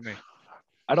not important to me.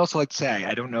 I'd also like to say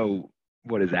I don't know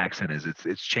what his accent is.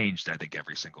 It's changed. I think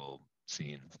every single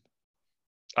scene.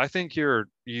 I think you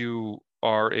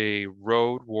are a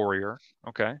road warrior.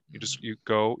 Okay, you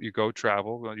go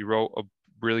travel. You wrote a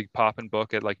really poppin'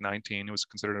 book at like 19. It was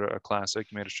considered a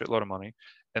classic. You made a shitload of money,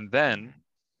 and then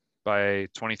by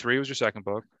 23 was your second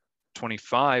book,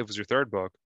 25 was your third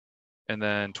book, and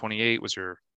then 28 was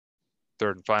your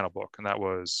third and final book, and that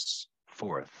was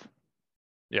fourth.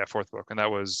 Yeah, fourth book, and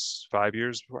that was 5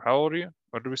 years. How old are you?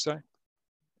 What did we say?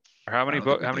 Or how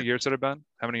many years had it been?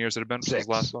 How many years had it been since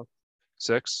the last book?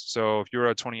 6. So if you were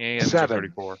at 28, that means you're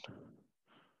 34.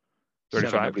 35.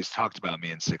 7. Nobody's talked about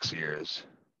me in 6 years.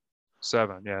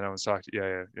 7. Yeah, no one's talked.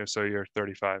 Yeah. So you're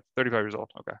 35. 35 years old.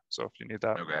 Okay. So if you need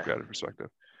that, got a perspective.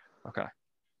 Okay.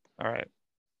 All right.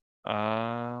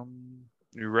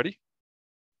 You ready?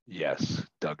 Yes,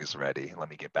 Doug is ready. Let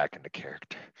me get back into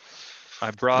character.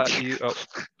 I brought you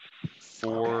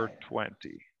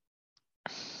 420.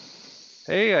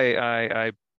 Hey,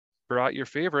 I brought your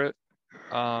favorite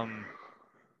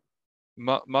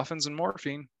muffins and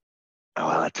morphine.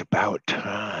 Well, it's about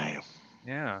time.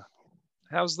 Yeah.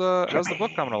 How's the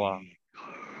book coming along?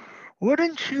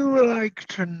 Wouldn't you like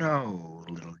to know,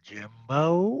 little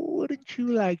Jimbo? Wouldn't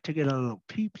you like to get a little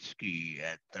peep-ski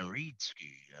at the read-ski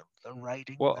of the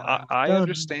writing Well, that I've I done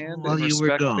understand while and you were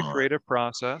respect the gone? creative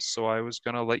process, so I was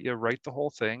gonna let you write the whole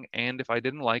thing, and if I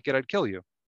didn't like it, I'd kill you.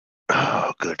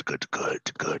 Oh, good.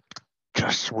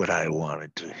 Just what I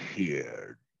wanted to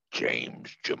hear,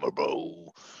 James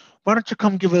Jimbo. Why don't you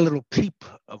come give a little peep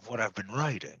of what I've been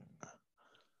writing?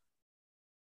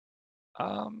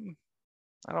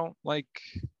 I don't like.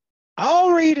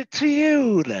 I'll read it to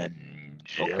you then,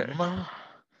 Jim. Okay.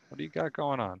 What do you got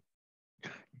going on?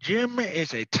 Jim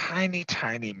is a tiny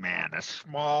man, a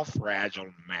small, fragile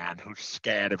man who's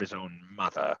scared of his own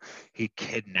mother. He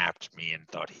kidnapped me and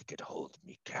thought he could hold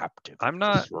me captive. I'm in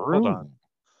not. this room.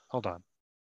 Hold on.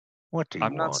 What do you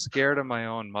I'm not want? scared of my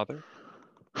own mother.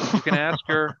 You can ask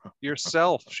her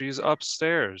yourself. She's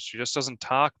upstairs. She just doesn't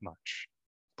talk much.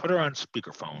 Put her on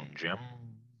speakerphone, Jim.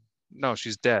 No,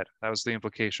 she's dead. That was the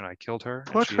implication. I killed her,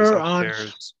 and Put she is her on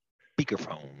upstairs.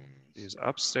 speakerphone. She's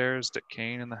upstairs,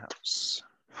 decaying in the house.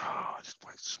 Oh, that's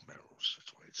why it smells.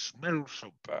 That's why it smells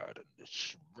so bad in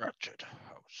this wretched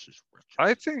house. Is wretched.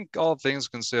 I think all things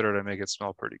considered, I make it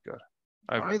smell pretty good.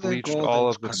 I've I think bleached all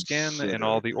all things of the skin and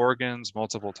all the considered. organs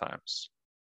multiple times.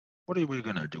 What are we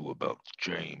gonna do about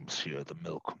James here, the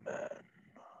milkman?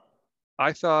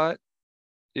 I thought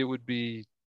it would be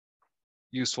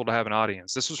useful to have an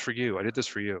audience. This was for you. I did this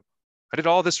for you. I did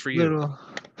all this for you. Little...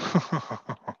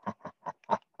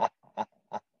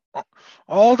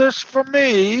 all this for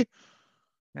me?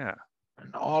 Yeah.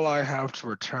 And all I have to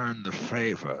return the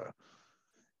favor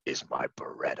is my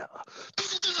Beretta.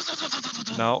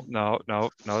 No.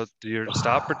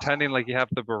 Stop pretending like you have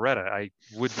the Beretta. I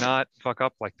would not fuck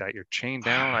up like that. You're chained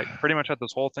down. I pretty much had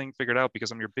this whole thing figured out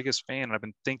because I'm your biggest fan and I've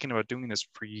been thinking about doing this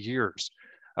for years.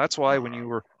 That's why when you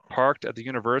were parked at the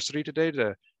university today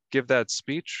to give that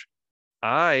speech,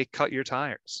 I cut your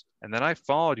tires and then I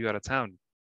followed you out of town.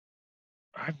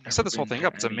 I set this whole thing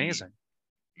up. It's amazing.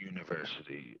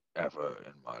 University ever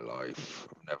in my life.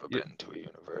 I've never been to a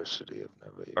university. I've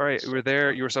never. All right, you were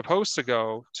there. You were supposed to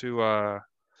go to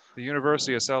the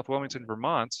University of South Wilmington,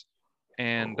 Vermont,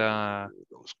 and on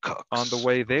the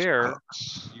way there,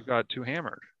 you got too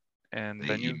hammered, and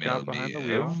then you got behind the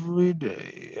wheel.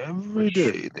 Every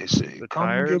day they say, the "Come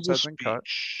tires give a have been cut.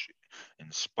 speech,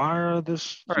 inspire the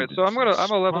students." All right, so I'm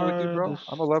gonna level with you, inspire bro. the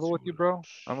I'm gonna level with you, bro.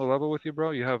 students. I'm gonna level with you,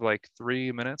 bro. You have like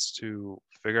 3 minutes to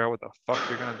figure out what the fuck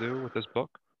you're gonna do with this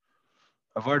book.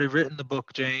 I've already written the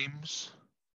book, James.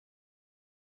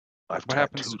 I've What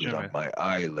happens to tattooed it Jimmy? on my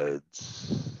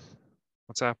eyelids.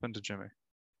 What's happened to Jimmy?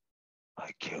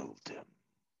 I killed him.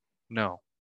 No.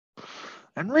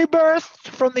 And rebirthed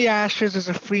from the ashes as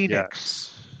a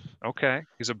phoenix. Yes. Okay.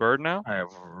 He's a bird now? I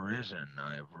have risen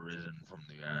from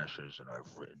the ashes, and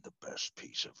I've written the best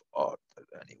piece of art that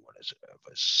anyone has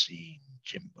ever seen.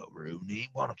 Jimbo Rooney,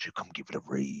 why don't you come give it a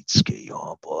read, ski,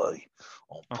 oh boy?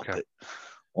 Oh, Okay. puppet.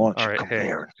 Why don't All you right. come Hey,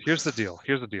 here? here's the deal.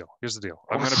 I'm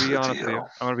What's gonna be the honest with you. deal?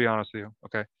 I'm gonna be honest with you.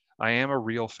 Okay. I am a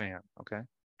real fan. Okay.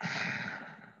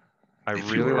 I If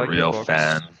really you're a like your real books.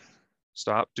 fan.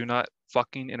 Stop. Do not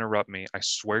fucking interrupt me. I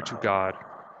swear to God.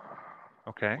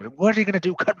 Okay. What are you gonna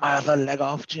do? Cut my other leg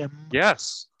off, Jim?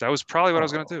 Yes. That was probably what I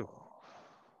was gonna do.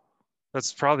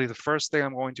 That's probably the first thing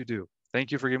I'm going to do.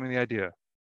 Thank you for giving me the idea.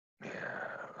 Yeah,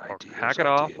 I'll ideas, hack it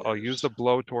off. I'll use the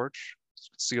blowtorch,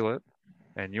 seal it,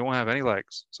 and you won't have any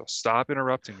legs. So stop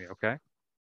interrupting me, okay?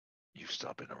 You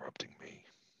stop interrupting me.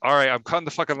 All right, I'm cutting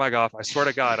the fucking leg off. I swear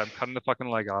to God, I'm cutting the fucking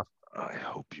leg off. I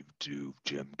hope you do,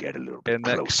 Jim. Get a little bit And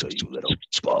that closer, you little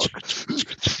bug.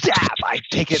 Stab! I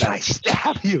take it and I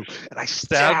stab you. And I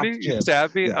stab me? Jim. You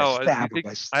stab me? Yeah, Oh, I stab you think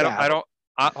him. I don't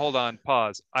hold on,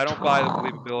 pause. I don't buy the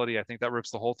believability. I think that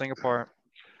rips the whole thing apart.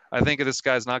 I think this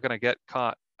guy's not gonna get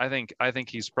caught. I think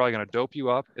he's probably gonna dope you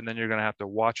up, and then you're gonna have to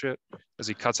watch it as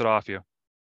he cuts it off you.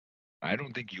 I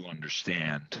don't think you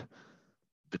understand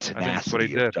the that's what he tenacity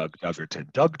did. of Doug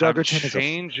Duggerton. Doug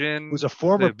Duggerton was a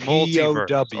former multiverse.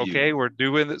 POW. Okay, we're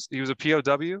doing this. He was a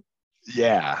POW?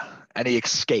 Yeah, and he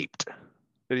escaped.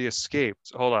 That he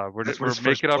escaped. Hold on, we're his making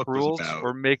first up book was rules. about.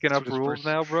 We're making up That's what his rules first-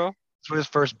 now, bro. That's what his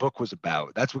first book was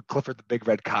about. That's what Clifford the Big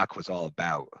Red Cock was all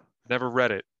about. Never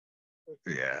read it.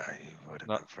 Yeah, you wouldn't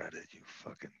Not- have read it, you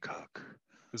fucking cock.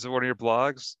 Is it one of your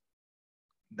blogs?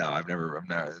 No, I'm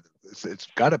not. It's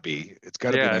gotta be. It's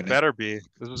gotta be. Yeah, my it better be.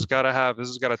 This has got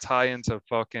to tie into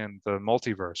fucking the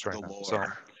multiverse right the now. lore. So,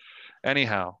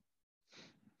 anyhow,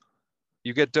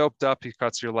 you get doped up. He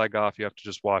cuts your leg off. You have to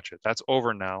just watch it. That's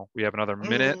over now. We have another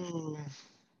minute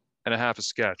and a half of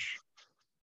sketch.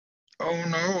 Oh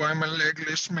no, I'm a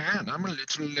legless man. I'm a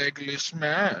little legless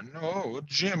man. Oh,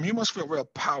 Jim, you must feel real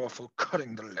powerful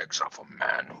cutting the legs off a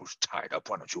man who's tied up.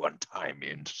 Why don't you untie me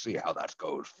and see how that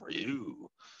goes for you?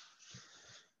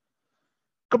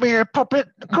 Come here, puppet.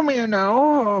 Come here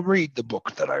now. I'll read the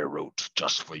book that I wrote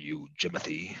just for you,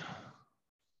 Jimothy.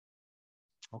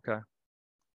 Okay.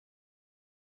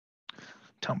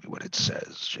 Tell me what it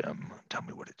says, Jim. Tell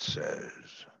me what it says.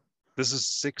 This is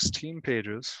 16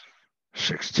 pages.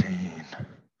 16.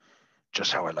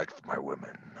 Just how I like my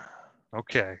women.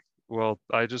 Okay. Well,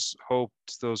 I just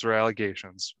hoped those were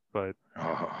allegations, but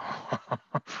Oh.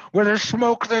 Where there's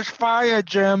smoke, there's fire,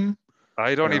 Jim.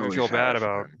 I don't There even feel always bad has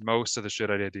about been. most of the shit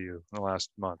I did to you in the last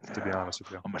month, to be honest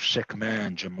with you. I'm a sick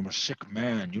man, Jim. I'm a sick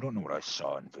man. You don't know what I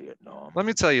saw in Vietnam. Let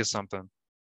me tell you something.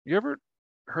 You ever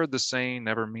heard the saying,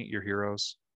 never meet your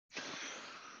heroes?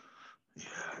 Yeah,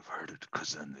 I've heard it,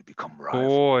 because then they become rivals.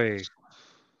 Boy,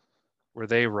 were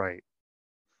they right.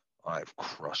 I've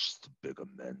crushed bigger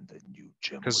men than you,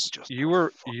 Jim. Because with just you a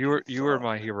were fucking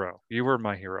my thought. hero. You were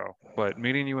my hero. But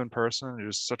meeting you in person, it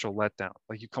was such a letdown.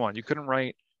 Like, you come on, you couldn't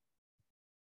write.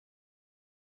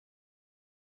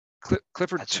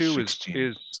 Clifford That's a 2 16.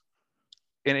 is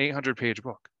an 800-page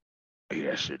book.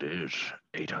 Yes, it is.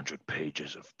 800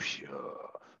 pages of pure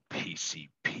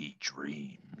PCP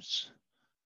dreams.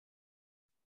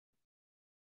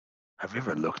 Have you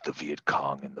ever looked the Viet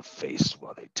Cong in the face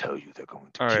while they tell you they're going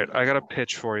to All right, kill I got a you?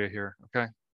 pitch for you here, okay?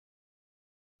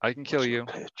 I can kill What's your you.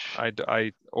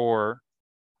 pitch? Or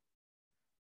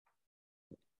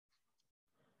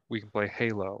we can play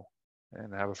Halo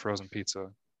and have a frozen pizza.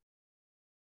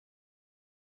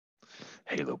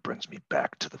 Halo brings me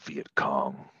back to the Viet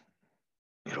Cong.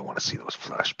 You don't want to see those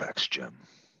flashbacks, Jim.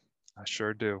 I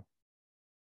sure do.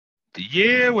 The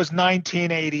year was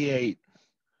 1988.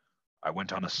 I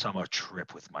went on a summer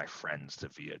trip with my friends to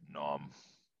Vietnam.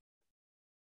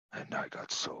 And I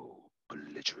got so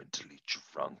belligerently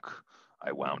drunk,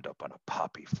 I wound up on a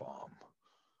poppy farm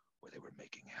where they were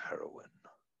making heroin.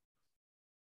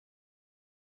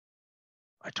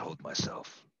 I told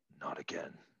myself, not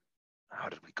again. How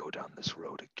did we go down this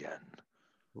road again?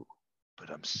 But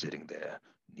I'm sitting there,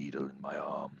 needle in my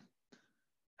arm,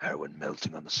 heroin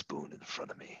melting on the spoon in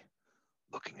front of me,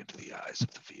 looking into the eyes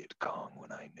of the Viet Cong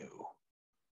when I knew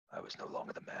I was no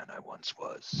longer the man I once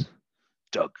was.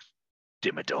 Doug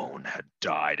Dimmadome had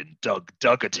died, and Doug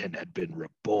Duggerton had been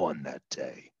reborn that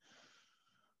day.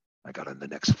 I got on the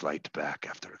next flight back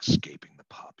after escaping the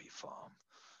poppy farm,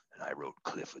 and I wrote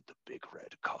Clifford the Big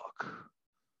Red Cock.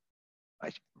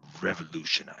 I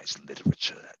revolutionized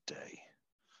literature that day.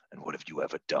 And what have you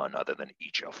ever done other than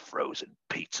eat your frozen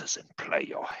pizzas and play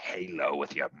your Halo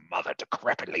with your mother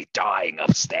decrepitly dying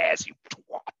upstairs, you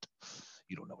twat?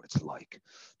 You don't know what it's like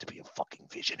to be a fucking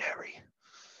visionary,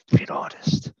 to be an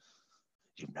artist.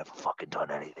 You've never fucking done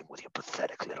anything with your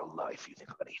pathetic little life. You think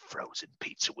I'm gonna eat frozen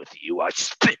pizza with you? I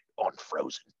spit on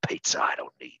frozen pizza. I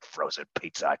don't need frozen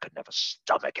pizza. I could never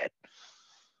stomach it.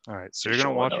 All right, so you're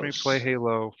gonna watch me play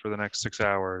Halo for the next 6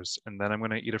 hours, and then I'm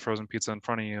gonna eat a frozen pizza in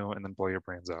front of you and then blow your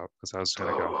brains out. That's how it's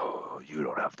gonna go. Oh, you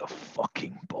don't have the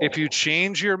fucking balls. If you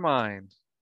change your mind,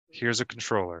 here's a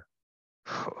controller.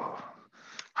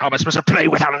 How am I supposed to play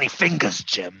without any fingers,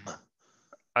 Jim?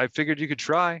 I figured you could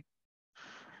try.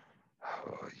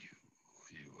 Oh,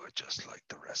 you are just like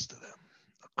the rest of them.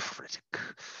 A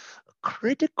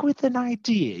critic with an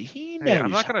idea. He knows. Hey,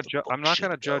 I'm not gonna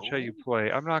judge how go. you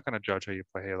play. I'm not gonna judge how you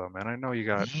play Halo, man. I know you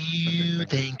got. You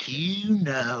think you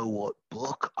know what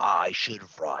book I should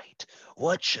write?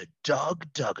 What should Doug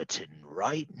Duggerton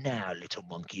write now, little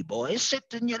monkey boy? Sit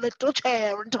in your little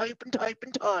chair and type and type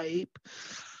and type.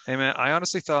 Hey, man, I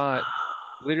honestly thought,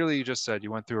 literally, you just said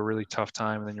you went through a really tough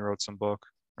time and then you wrote some book,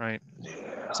 right?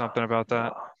 Yeah. Something about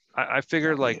that. I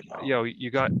figured, like, yo,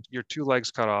 you got your 2 legs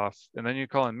cut off, and then you're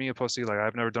calling me a pussy. Like,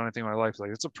 I've never done anything in my life.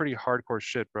 Like, it's a pretty hardcore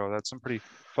shit, bro. That's some pretty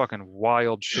fucking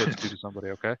wild shit to do to somebody.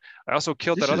 Okay. I also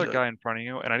killed that other guy in front of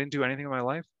you, and I didn't do anything in my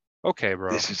life. Okay,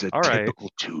 bro. This is a All typical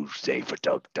Tuesday for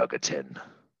Doug Duggerton.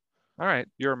 All right.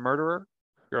 You're a murderer.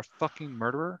 You're a fucking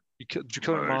murderer. Did you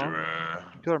kill your mom?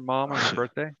 Did you kill her mom on her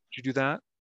birthday? Did you do that?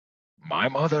 My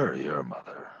mother or your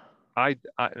mother?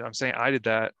 I'm saying I did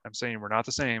that. I'm saying we're not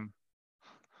the same.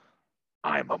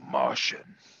 I'm a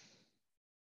Martian.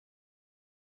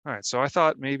 All right, so I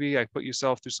thought maybe I put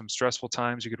yourself through some stressful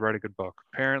times. You could write a good book.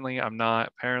 Apparently, I'm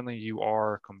not. Apparently, you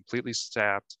are completely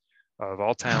sapped of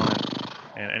all talent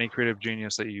and any creative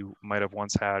genius that you might have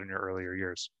once had in your earlier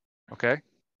years. Okay?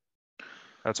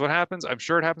 That's what happens. I'm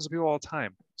sure it happens to people all the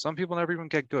time. Some people never even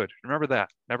get good. Remember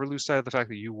that. Never lose sight of the fact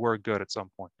that you were good at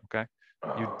some point. Okay?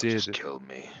 You did. Just kill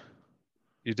me.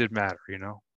 You did matter, you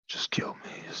know? Just kill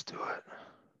me. Just do it.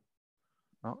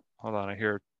 Oh, hold on.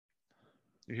 You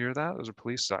hear that? Those are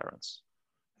police sirens.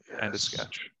 Yes. And a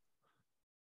sketch.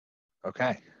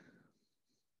 Okay.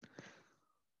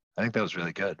 I think that was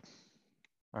really good.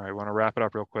 All right, want to wrap it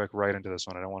up real quick right into this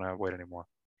one. I don't want to wait anymore.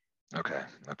 Okay.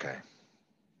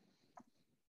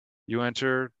 You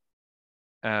enter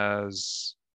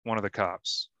as one of the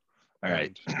cops. All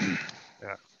right.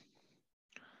 Yeah.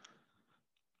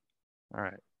 All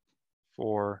right.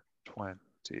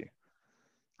 420.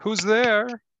 Who's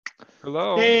there?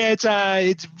 Hello. Hey, it's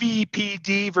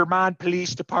VPD, Vermont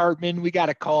Police Department. We got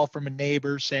a call from a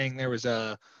neighbor saying there was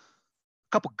a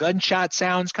couple gunshot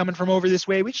sounds coming from over this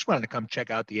way. We just wanted to come check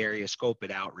out the area, scope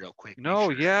it out real quick. No,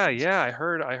 yeah. I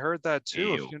heard that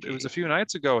too. It was a few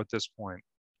nights ago at this point.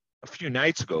 A few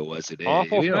nights ago, was it?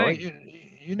 Awful you know,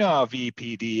 thing. you know how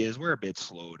VPD is. We're a bit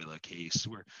slow to the case.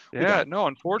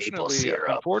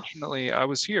 Unfortunately, I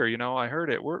was here. I heard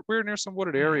it. We're near some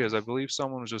wooded areas. I believe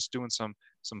someone was just doing some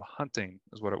hunting,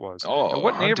 is what it was. Oh, and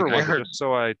what neighbor hunting, was it? Just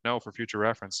so I know for future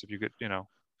reference, if you could,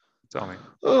 tell me.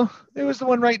 Oh, it was the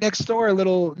one right next door,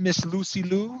 little Miss Lucy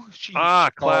Lou.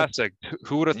 Classic.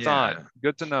 Who would have thought?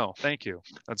 Good to know. Thank you.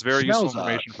 That's very useful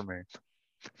information for me.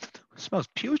 It smells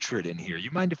putrid in here.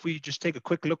 You mind if we just take a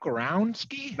quick look around,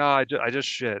 Ski? No, I just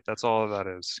shit. That's all that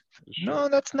is. No,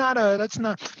 that's not.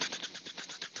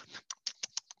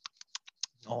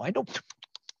 Oh, I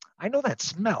know that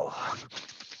smell.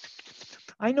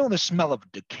 I know the smell of a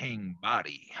decaying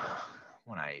body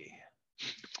when I.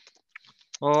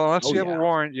 Well, unless you have a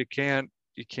warrant, you can't,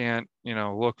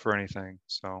 look for anything.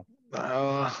 So.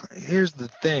 Here's the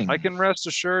thing. I can rest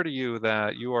assured of you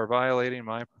that you are violating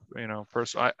my,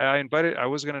 personal. I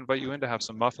was going to invite you in to have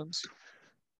some muffins,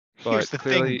 but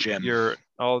clearly you're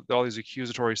all these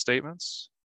accusatory statements.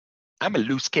 I'm a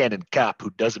loose cannon cop who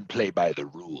doesn't play by the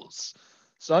rules,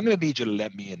 so I'm going to need you to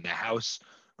let me in the house,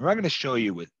 or I'm going to show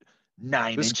you with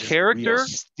 9 this inches character real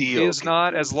steel is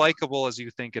not as likable as you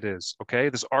think it is. Okay,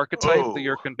 this archetype that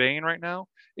you're conveying right now,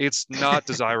 it's not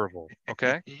desirable.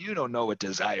 Okay. You don't know what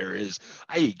desire is.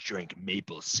 I drink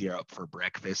maple syrup for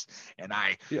breakfast, and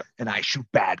I shoot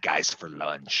bad guys for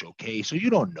lunch. Okay, so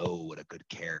you don't know what a good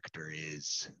character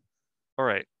is. All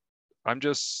right, I'm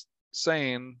just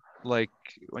saying, like,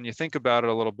 when you think about it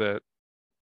a little bit.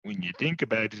 When you think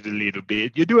about it a little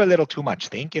bit, you do a little too much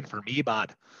thinking for me,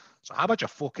 bud. So how about you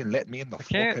fucking let me in the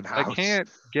fucking house? I can't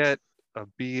get a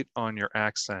beat on your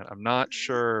accent. I'm not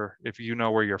sure if you know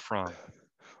where you're from.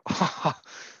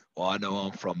 Well, I know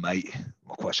I'm from, mate.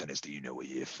 My question is, do you know where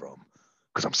you're from?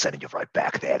 Because I'm sending you right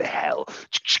back there to hell.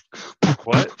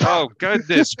 What? Oh,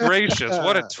 goodness gracious.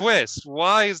 What a twist.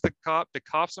 Why is the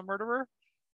cop's a murderer?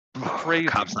 Crazy.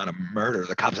 The cop's not a murderer.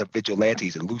 The cop's a vigilante.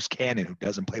 He's a loose cannon who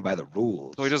doesn't play by the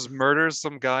rules. So he just murders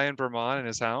some guy in Vermont in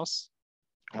his house?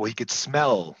 Well, he could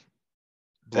smell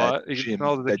blood.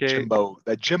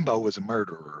 That Jimbo was a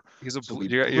murderer. He's a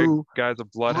your guy's a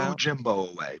bloodhound.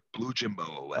 Blew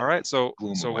Jimbo away. All right, so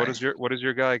what does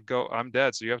your guy go? I'm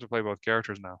dead, so you have to play both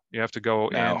characters now. You have to go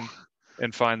in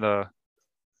and find yourself.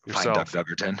 Find Doug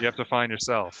Duggerton. You have to find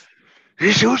yourself.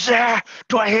 Who's there?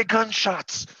 Do I hear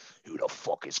gunshots? Who the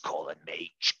fuck is calling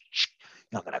me?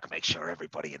 I'm gonna make sure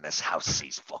everybody in this house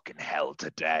sees fucking hell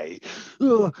today.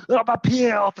 I'm up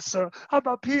here, officer. I'm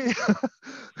up here.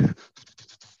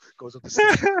 Goes up the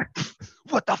stairs.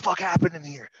 What the fuck happened in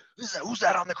here? Who's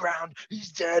that on the ground?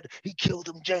 He's dead. He killed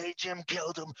him. Jim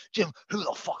killed him. Jim, who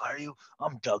the fuck are you?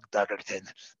 I'm Doug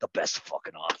Duggerton, the best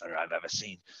fucking author I've ever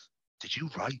seen. Did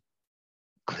you write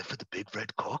Clifford the Big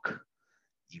Red Cook?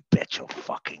 You bet your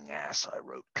fucking ass I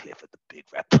wrote Clifford the Big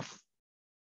Red.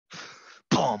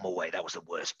 Pull him away. That was the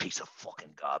worst piece of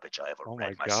fucking garbage I ever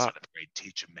read. My 7th grade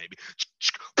teacher, maybe.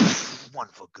 One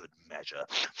for good measure.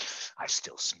 I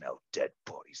still smell dead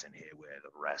bodies in here. Where are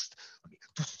the rest? Let me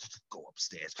go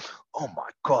upstairs. Oh my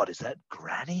God, is that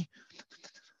Granny?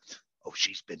 Oh,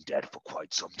 she's been dead for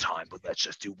quite some time, but let's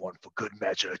just do one for good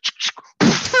measure.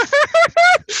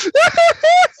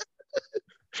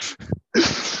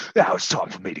 Now it's time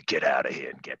for me to get out of here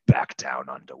and get back down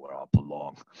under where I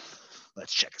belong.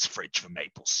 Let's check his fridge for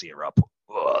maple syrup.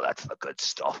 Oh, that's the good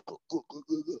stuff.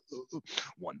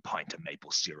 1 pint of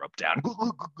maple syrup down.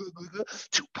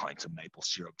 2 pints of maple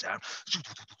syrup down.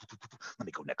 Let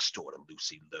me go next door to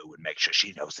Lucy Lou and make sure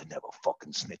she knows to never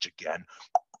fucking snitch again.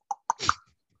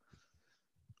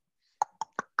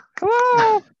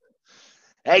 Hello.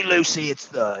 Hey, Lucy, it's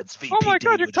VPD. Oh my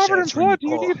God, you're covered in blood. Do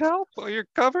you need help? Oh, you're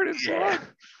covered in blood.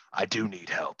 I do need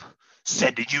help.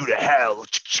 Sending you to hell.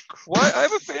 What? I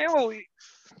have a family.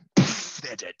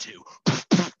 They're dead too.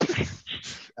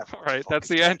 All right, that's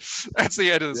the end. That's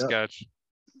the end of the sketch.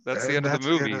 That's the end of the That's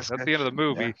the end movie. of the That's the end of the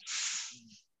movie.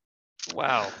 Yeah.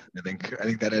 Wow. I think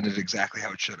that ended exactly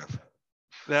how it should have.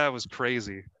 That was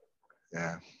crazy.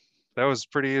 Yeah. That was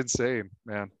pretty insane,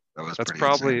 man. That was That's pretty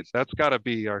probably insane. that's got to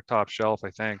be our top shelf, I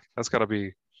think. That's got to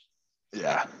be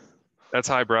Yeah. that's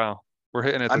highbrow. We're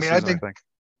hitting it I this mean, season, I think.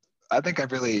 I think I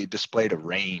really displayed a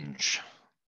range.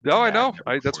 No, in I that know.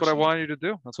 Never That's Before what I Seen. wanted you to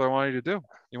do. That's what I wanted you to do.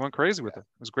 You went crazy with it.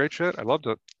 It was great shit. I loved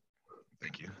it.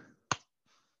 Thank you.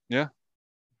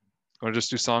 Want to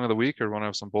just do song of the week, or want to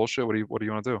have some bullshit? What do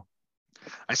you want to do?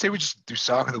 I say we just do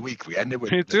song of the week. We ended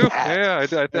with Me the too.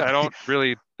 hat. Yeah, I don't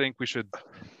really think we should.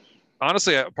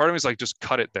 Honestly, part of me is like, just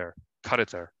cut it there. Cut it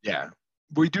there. Yeah.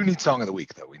 We do need song of the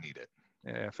week though. We need it.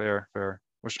 Yeah, fair.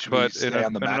 Should we But stay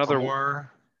on the in another, Macklemore?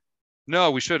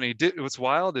 no, we shouldn't. He did. What's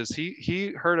wild is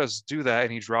he heard us do that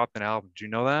and he dropped an album. Do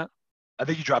you know that? I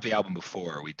think you dropped the album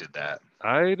before we did that.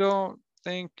 I don't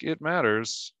think it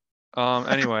matters.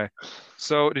 Anyway,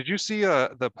 so did you see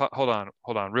hold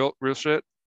on, real shit?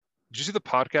 Did you see the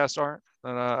podcast art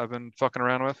that I've been fucking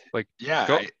around with? Like, Yeah,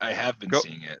 go I have been go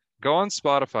seeing it. go on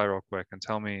Spotify real quick and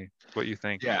tell me what you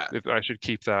think. Yeah. If I should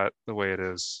keep that the way it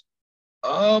is.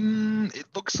 It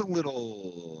looks a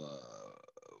little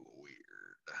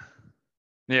weird.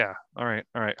 Yeah. All right.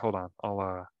 Hold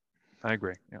on. I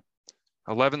agree. Yeah.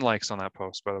 11 likes on that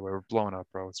post, by the way. We're blowing up,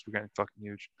 bro. We're getting fucking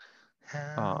huge.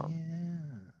 Hell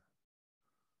yeah.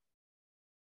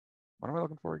 What am I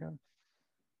looking for again?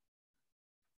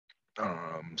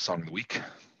 Song of the week.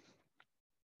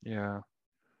 Yeah,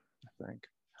 I think.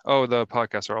 Oh, the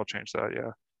podcast, or I'll change that.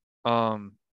 Yeah. All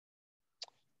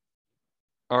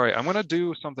right, I'm gonna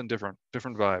do something different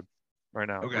vibe right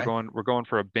now. Okay. We're going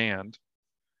for a band,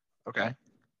 Okay.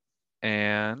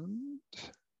 and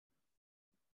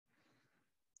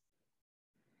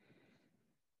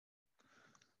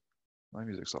my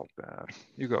music's all bad.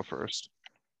 You go first.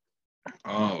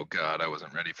 Oh God, I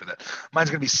wasn't ready for that. Mine's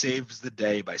gonna be "Saves the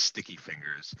Day" by Sticky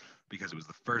Fingers because it was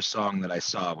the first song that I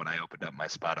saw when I opened up my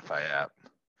Spotify app.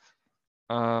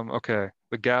 Okay,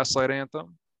 the Gaslight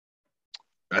Anthem.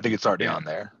 I think it's already Yeah. on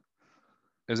there.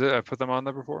 Is it? I put them on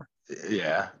there before.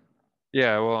 Yeah.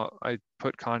 Yeah, well, I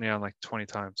put Kanye on like 20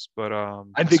 times, but I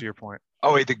think- see your point.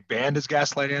 Oh wait, the band is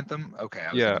Gaslight Anthem. Okay.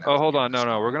 I was Yeah. thinking that Oh, was the hold name on. of the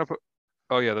No, we're song. gonna put.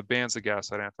 Oh yeah, the band's the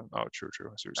Gaslight Anthem. Oh, true. I see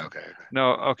what you're saying. Okay.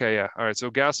 No, okay, yeah. All right. So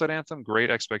Gaslight Anthem, Great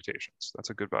Expectations. That's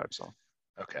a good vibe song.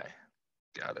 Okay.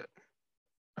 Got it.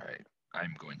 All right.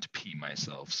 I'm going to pee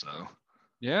myself. So.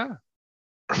 Yeah.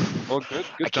 Well, I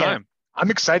good can't- time. I'm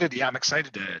excited. Yeah, I'm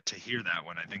excited to hear that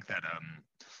one. I think that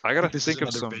I gotta this think is of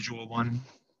another some. visual one.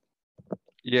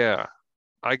 Yeah,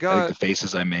 I I think got the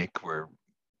faces I make were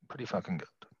pretty fucking good.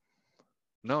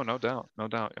 no doubt. I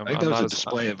think I'm that was not a as-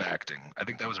 display of acting. I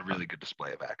think that was a really good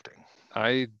display of acting.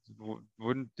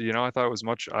 wouldn't. I thought it was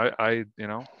much. I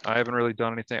haven't really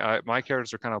done anything. My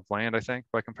characters are kind of bland, I think,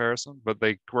 by comparison, but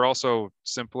they were also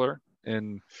simpler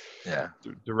in Yeah.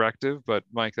 directive. But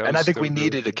Mike, And I think that we was really-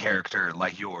 needed a character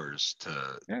like yours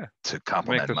to make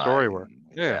complement the story mine. work.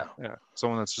 Yeah.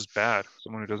 Someone that's just bad.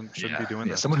 Someone who shouldn't be doing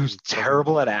Yeah, this. someone who's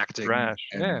terrible at acting Trash.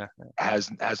 and Yeah.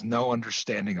 has no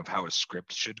understanding of how a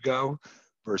script should go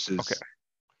versus Okay.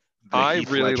 the I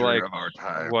Heath really Ledger liked of our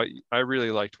time. I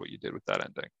really liked what you did with that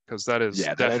ending, because that is Yeah,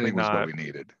 that definitely ending was not. what we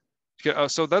needed. Yeah,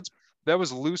 so that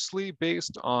was loosely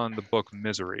based on the book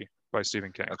Misery by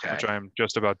Stephen King, Okay. which I'm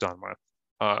just about done with.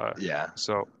 Yeah.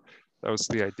 So that was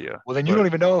the idea. Well, then you But, don't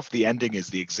even know if the ending is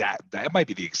that might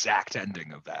be the exact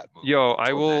ending of that movie. Yo,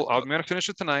 or I'm gonna finish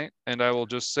it tonight, and I will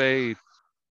just say,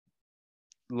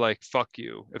 like, fuck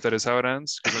you, if that is how it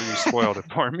ends, because you spoiled it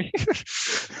for me.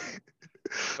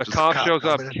 A Just cop shows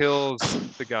up, coming in. kills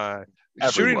the guy.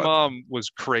 Everyone. Shooting mom was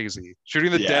crazy.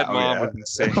 Shooting the dead mom was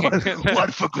insane.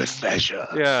 One for good measure.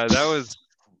 Yeah,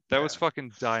 that was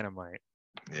fucking dynamite.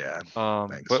 Yeah. But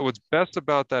Thanks. what's best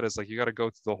about that is, like, you got to go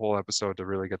through the whole episode to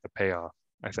really get the payoff,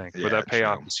 I think. But Yeah, that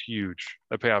payoff true. is huge.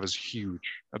 That payoff is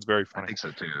huge. That's very I funny. think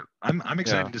so too. I'm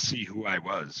excited Yeah. to see who I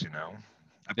was. I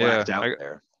Yeah, blacked out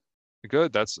there.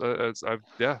 Good. That's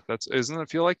doesn't it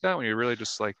feel like that when you're really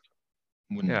just like,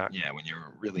 When yeah. when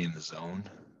you're really in the zone.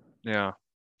 yeah.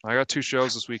 I got 2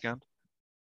 shows this weekend.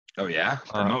 Oh yeah,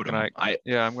 promote can them.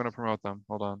 Yeah, I'm gonna promote them.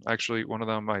 Hold on. Actually, one of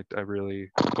them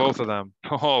both of them.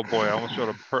 Oh boy, I almost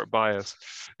showed a bias.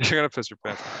 You're gonna piss your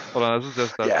pants. Hold on, this is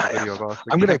just that Yeah, video of us.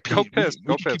 I'm gonna pee. Go piss. We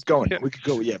Go can piss. keep going. Yeah. We could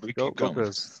go. Yeah, but we Go keep going.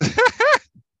 piss.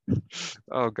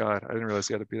 Oh God, I didn't realize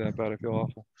you had to be that bad. I feel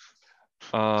awful.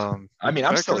 I mean,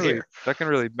 I'm still here. That can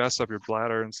really mess up your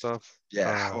bladder and stuff.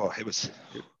 Yeah. It was.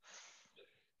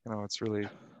 It's really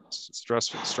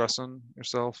stressing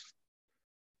yourself.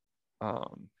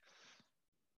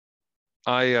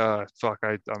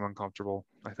 I'm uncomfortable,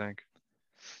 I think.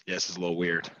 Yes, it's a little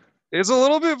weird. It's a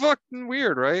little bit fucking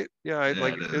weird, right? Yeah, Yeah,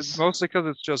 it it's is. mostly because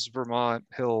it's just Vermont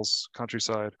hills,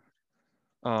 countryside.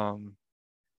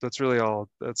 That's really all.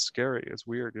 That's scary. It's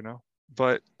weird, you know.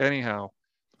 But anyhow,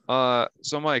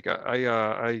 so Mike,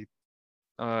 I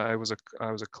was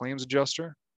a claims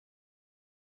adjuster,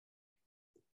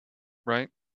 right?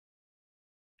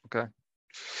 Okay.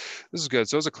 This is good.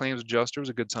 So as a claims adjuster, it was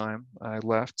a good time. I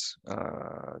left.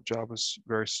 Job was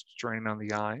very straining on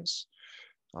the eyes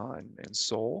and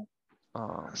soul.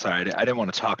 Sorry, I didn't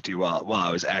want to talk to you while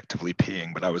I was actively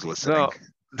peeing, but I was listening.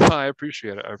 No, I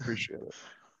appreciate it. I appreciate it.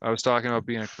 I was talking about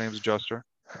being a claims adjuster.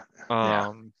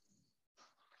 Yeah.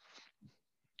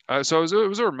 So it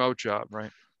was a remote job,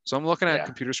 right? So I'm looking at Yeah.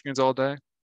 computer screens all day.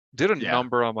 Did a Yeah.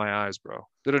 number on my eyes, bro.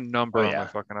 Did a number Oh, on my yeah.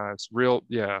 fucking eyes.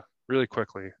 Really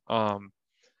quickly.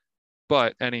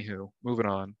 But anywho, moving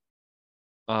on.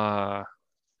 I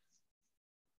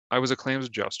was a claims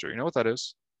adjuster. You know what that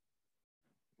is?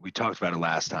 We talked about it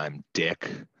last time, Dick.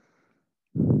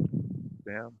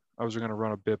 Damn. I was gonna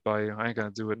run a bit by you. I ain't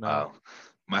gonna do it now. Oh,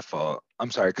 my fault. I'm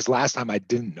sorry, because last time I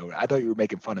didn't know it. I thought you were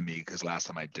making fun of me because last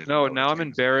time I didn't No, know now what I'm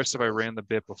claims embarrassed if I adjuster was. ran the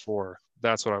bit before.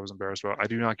 That's what I was embarrassed about. I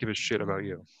do not give a shit about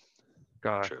you.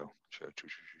 God. True.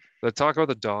 Let's talk about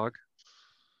the dog.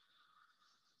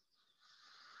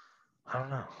 I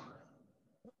don't know.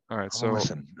 All right, I so don't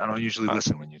listen. I don't usually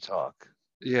listen when you talk.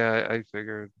 yeah, I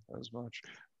figured as much.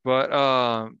 But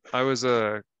I was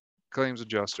a claims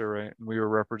adjuster, right? And we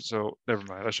were so never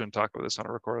mind. I shouldn't talk about this on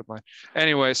a recorded line.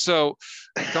 Anyway, so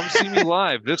come see me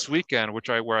live this weekend,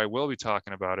 where I will be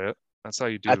talking about it. That's how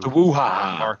you do At the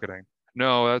Woo-Ha-Ha. marketing.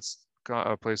 No, that's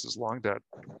a place is long dead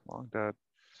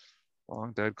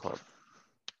club.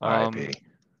 R.I.P.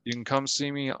 You can come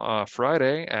see me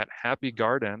Friday at Happy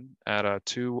Garden at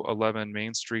 211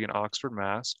 Main Street in Oxford,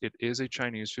 Mass. It is a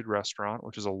Chinese food restaurant,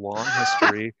 which is a long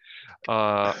history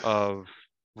of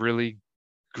really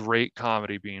great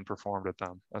comedy being performed at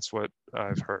them. That's what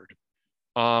I've heard.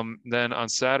 Then on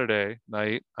Saturday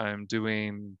night, I'm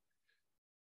doing.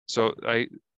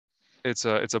 It's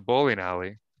a bowling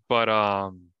alley, but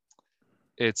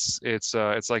it's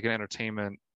like an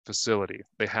entertainment facility.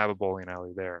 They have a bowling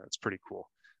alley there. It's pretty cool.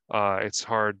 It's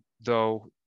hard though,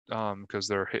 because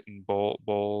they're hitting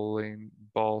bowling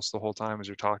balls the whole time as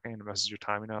you're talking. It messes your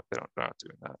timing up. They're not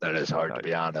doing that. That is hard to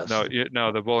be honest.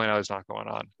 No, the bowling alley's not going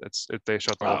on. They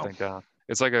shut the whole thing down.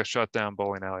 It's like a shut down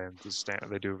bowling alley, and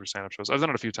they do for stand-up shows. I've done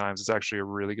it a few times. It's actually a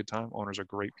really good time. Owners are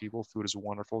great people. Food is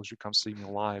wonderful. You should come see me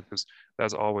live because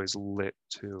that's always lit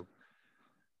too.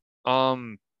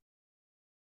 Or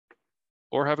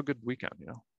have a good weekend, you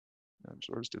know.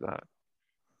 Or just do that.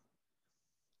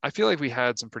 I feel like we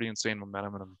had some pretty insane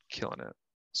momentum, and I'm killing it.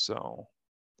 So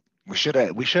we should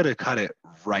have cut it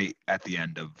right at the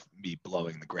end of me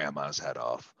blowing the grandma's head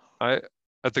off. At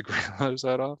the grandmother's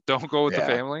head off? Don't go with the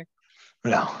family?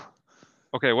 No.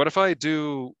 Okay, what if I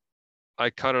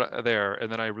cut it there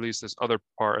and then I release this other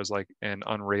part as like an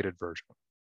unrated version?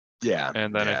 Yeah.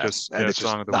 And then it's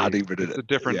song of the not week. even It's a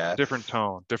different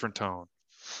tone.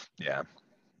 Yeah.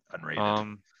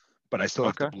 Unrated. But I still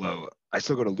have to blow. I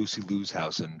still go to Lucy Lou's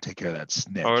house and take care of that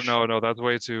snitch. Oh no, that's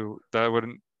way too. That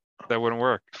wouldn't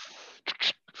work.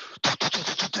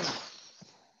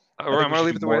 Or I'm gonna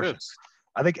leave it the way it is.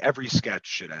 I think every sketch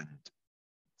should end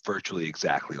virtually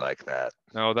exactly like that.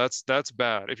 No, that's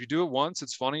bad. If you do it once,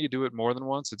 it's funny. You do it more than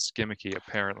once, it's gimmicky.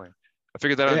 Apparently, I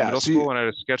figured that out in middle school when I had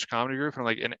a sketch comedy group,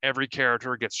 and every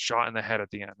character gets shot in the head at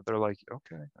the end. They're like,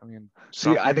 okay, I mean.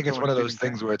 I think it's one of those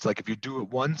things where it's like if you do it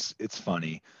once, it's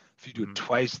funny. If you do it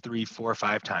twice, 3, 4,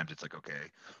 5 times, it's like okay.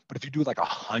 But if you do it like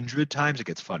 100 times, it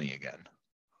gets funny again.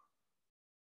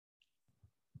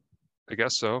 I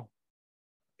guess so.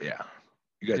 Yeah,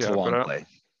 it's a long play.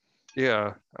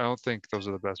 Yeah, I don't think those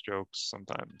are the best jokes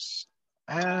sometimes.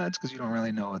 It's because you don't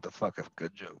really know what the fuck a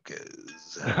good joke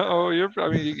is. Oh, you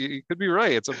could be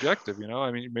right. It's objective, you know.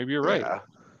 I mean, maybe you're right.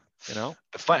 You know,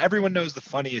 everyone knows the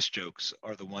funniest jokes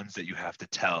are the ones that you have to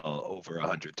tell over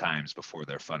 100 times before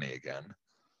they're funny again.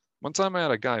 One time I had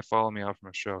a guy follow me out from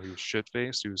a show. He was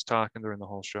shit-faced. He was talking during the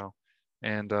whole show,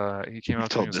 and he came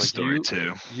out to me and was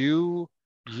like, "You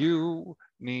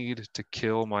need to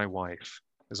kill my wife,"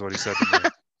 is what he said to me.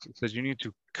 He said, "You need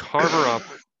to carve her up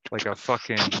like a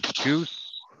fucking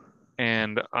goose,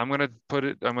 and I'm gonna put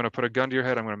a gun to your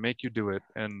head. I'm gonna make you do it,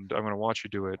 and I'm gonna watch you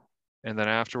do it, and then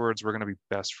afterwards we're gonna be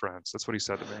best friends." That's what he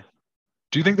said to me.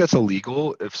 Do you think that's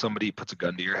illegal if somebody puts a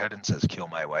gun to your head and says kill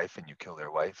my wife and you kill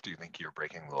their wife? Do you think you're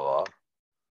breaking the law?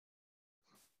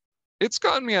 It's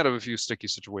gotten me out of a few sticky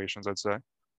situations, I'd say.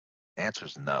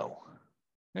 Answer's no.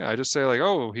 Yeah, I just say like,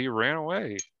 oh, he ran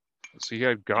away, so he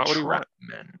had got what he wanted.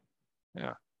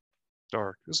 Yeah.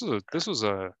 dark. Is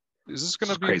this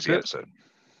gonna be a crazy bit? episode.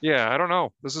 Yeah, I don't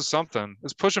know. This is something.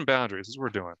 It's pushing boundaries. This is what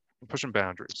we're doing. We're pushing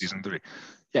boundaries. Season 3.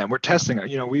 Yeah, and we're testing.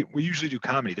 You know, we usually do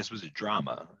comedy. This was a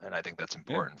drama, and I think that's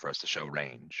important for us to show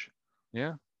range.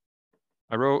 Yeah.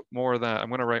 I wrote more of that. I'm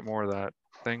gonna write more of that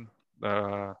thing.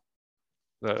 That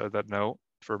note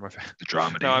for my The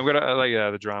dramedy. No, I'm gonna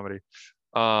the dramedy.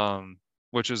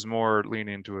 Which is more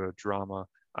leaning into a drama.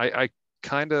 I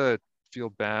kind of feel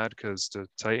bad because to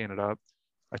tighten it up,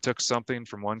 I took something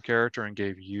from one character and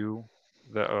gave you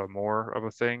the more of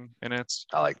a thing in it.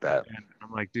 I like that. And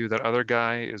I'm like, dude, that other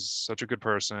guy is such a good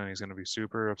person. And he's gonna be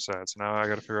super upset. So now I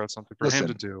got to figure out something for him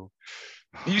to do.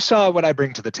 You saw what I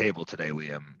bring to the table today,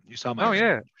 Liam. You saw my. Oh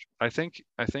yeah, I think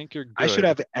you're good. I should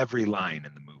have every line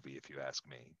in the movie, if you ask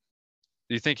me.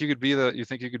 You think you could be the? You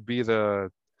think you could be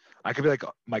the? I could be like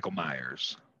Michael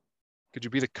Myers. Could you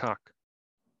be the cuck?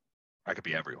 I could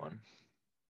be everyone.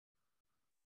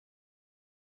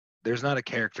 There's not a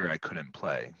character I couldn't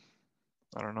play.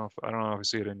 I don't know if I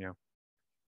see it in you.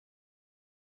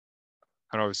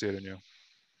 I don't always see it in you.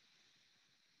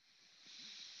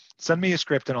 Send me a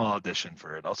script and I'll audition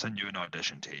for it. I'll send you an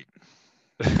audition tape.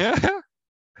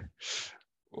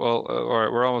 Well, all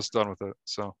right, we're almost done with it,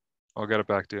 so I'll get it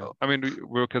back to you. I mean,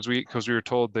 because we were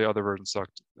told the other version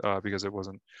sucked because it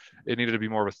needed to be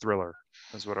more of a thriller,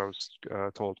 is what I was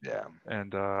told. Yeah.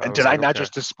 And did I not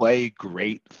just display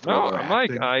great thriller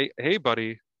acting? Mike, hey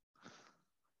buddy,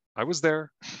 I was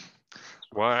there.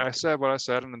 Why I said what I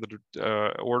said in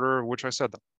the order in which I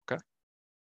said them. Okay.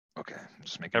 Okay,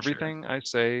 just making everything sure. I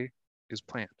say is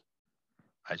planned.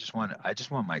 I just want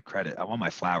my credit. I want my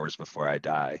flowers before I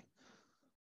die.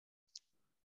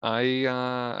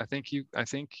 I think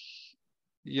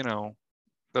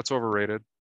that's overrated.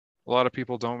 A lot of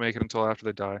people don't make it until after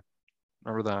they die.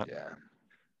 Remember that. Yeah.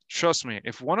 Trust me,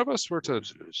 if one of us were to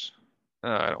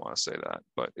I don't want to say that,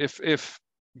 but if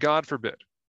God forbid,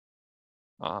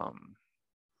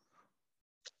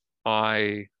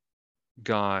 I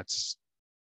got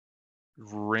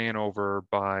ran over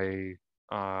by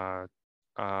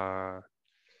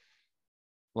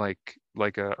like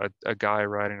a guy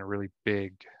riding a really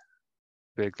big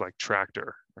like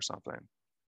tractor or something,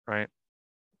 right?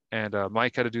 And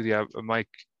Mike had to do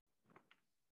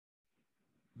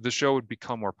the show would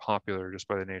become more popular just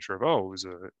by the nature of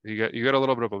you get a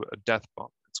little bit of a death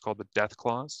bump. It's called the death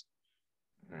clause.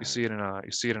 You see it in a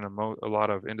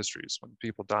lot of industries when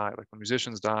people die, like when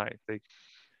musicians die,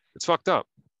 it's fucked up.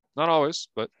 Not always,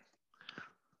 but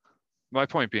my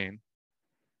point being,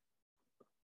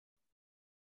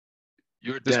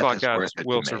 this podcast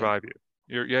will survive you.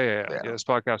 This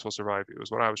podcast will survive you, is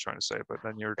what I was trying to say. But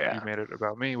then you made it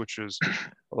about me, which is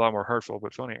a lot more hurtful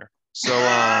but funnier. So,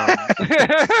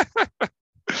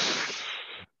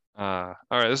 all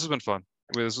right, this has been fun.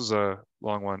 This was a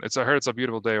long one. I heard it's a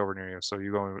beautiful day over near you, so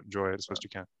you go and enjoy it as best you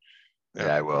can.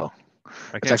 Yeah, I will.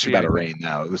 It's actually about to rain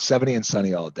now. It was 70 and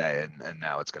sunny all day, and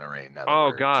now it's going to rain.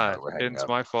 Oh, God. It's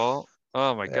my fault.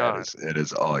 Oh, my God. It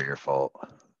is all your fault.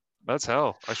 That's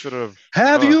hell. I should have.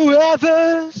 Have you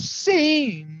ever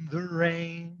seen the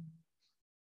rain?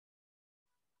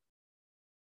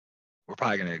 We're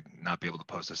probably going to not be able to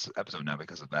post this episode now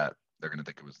because of that. They're going to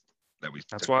think it was that we.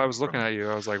 That's why I was looking at you.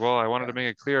 I was like, well, I wanted to make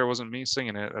it clear it wasn't me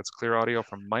singing it. That's clear audio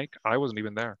from Mike. I wasn't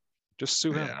even there. Just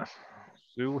sue him. Yeah.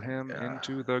 Sue him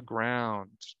into the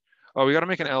ground. Oh, we got to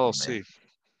make an LLC.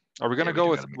 Are we gonna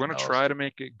we're gonna try to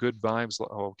make it good vibes?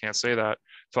 Oh, can't say that.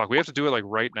 Fuck, we have to do it like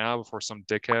right now before some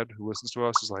dickhead who listens to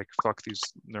us is like, fuck these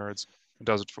nerds, and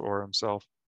does it for himself,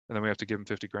 and then we have to give him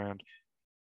 50 grand.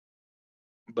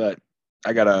 But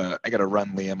I gotta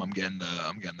run, Liam. I'm getting the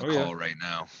call right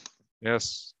now.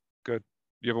 Yes, good.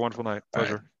 You have a wonderful night.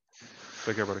 Pleasure.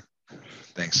 Take care, buddy.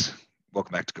 Thanks.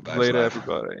 Welcome back to Goodbye. Later,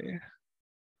 everybody.